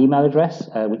to my email address,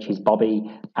 which is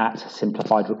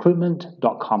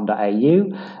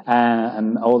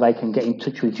bobby@simplifiedrecruitment.com.au, or they can get in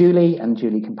touch with Julie, and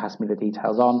Julie can pass me the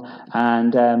details on.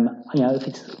 And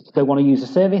if they want to use a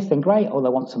service, then great, or they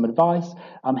want some advice,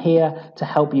 I'm here to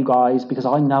help you guys because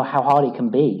I know how hard it can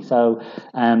be. So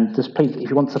please, if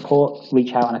you want support,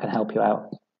 reach out and I can help you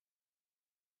out.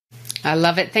 I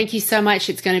love it. Thank you so much.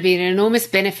 It's going to be an enormous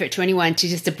benefit to anyone to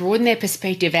just to broaden their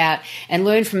perspective out and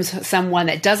learn from someone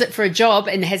that does it for a job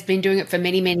and has been doing it for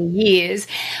many, many years.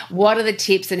 What are the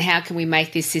tips and how can we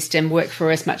make this system work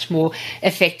for us much more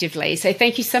effectively? So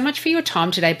thank you so much for your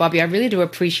time today, Bobby. I really do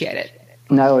appreciate it.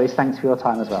 No worries. Thanks for your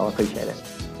time as well. I appreciate it.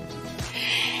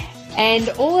 And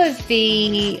all of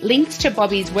the links to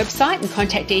Bobby's website and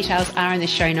contact details are in the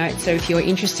show notes. So if you're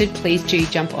interested, please do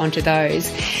jump onto those.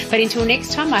 But until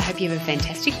next time, I hope you have a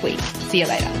fantastic week. See you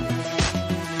later.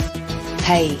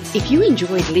 Hey, if you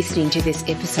enjoyed listening to this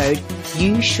episode,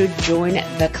 you should join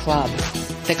the club.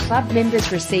 The club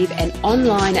members receive an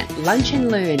online lunch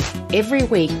and learn every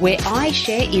week where I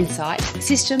share insights,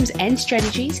 systems and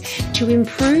strategies to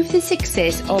improve the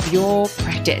success of your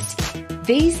practice.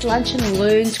 These lunch and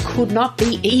learns could not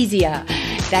be easier.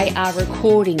 They are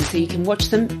recording so you can watch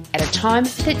them at a time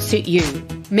that suits you.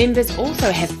 Members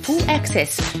also have full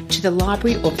access to the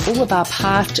library of all of our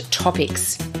past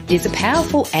topics. It's a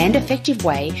powerful and effective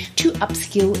way to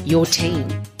upskill your team.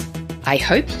 I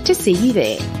hope to see you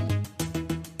there.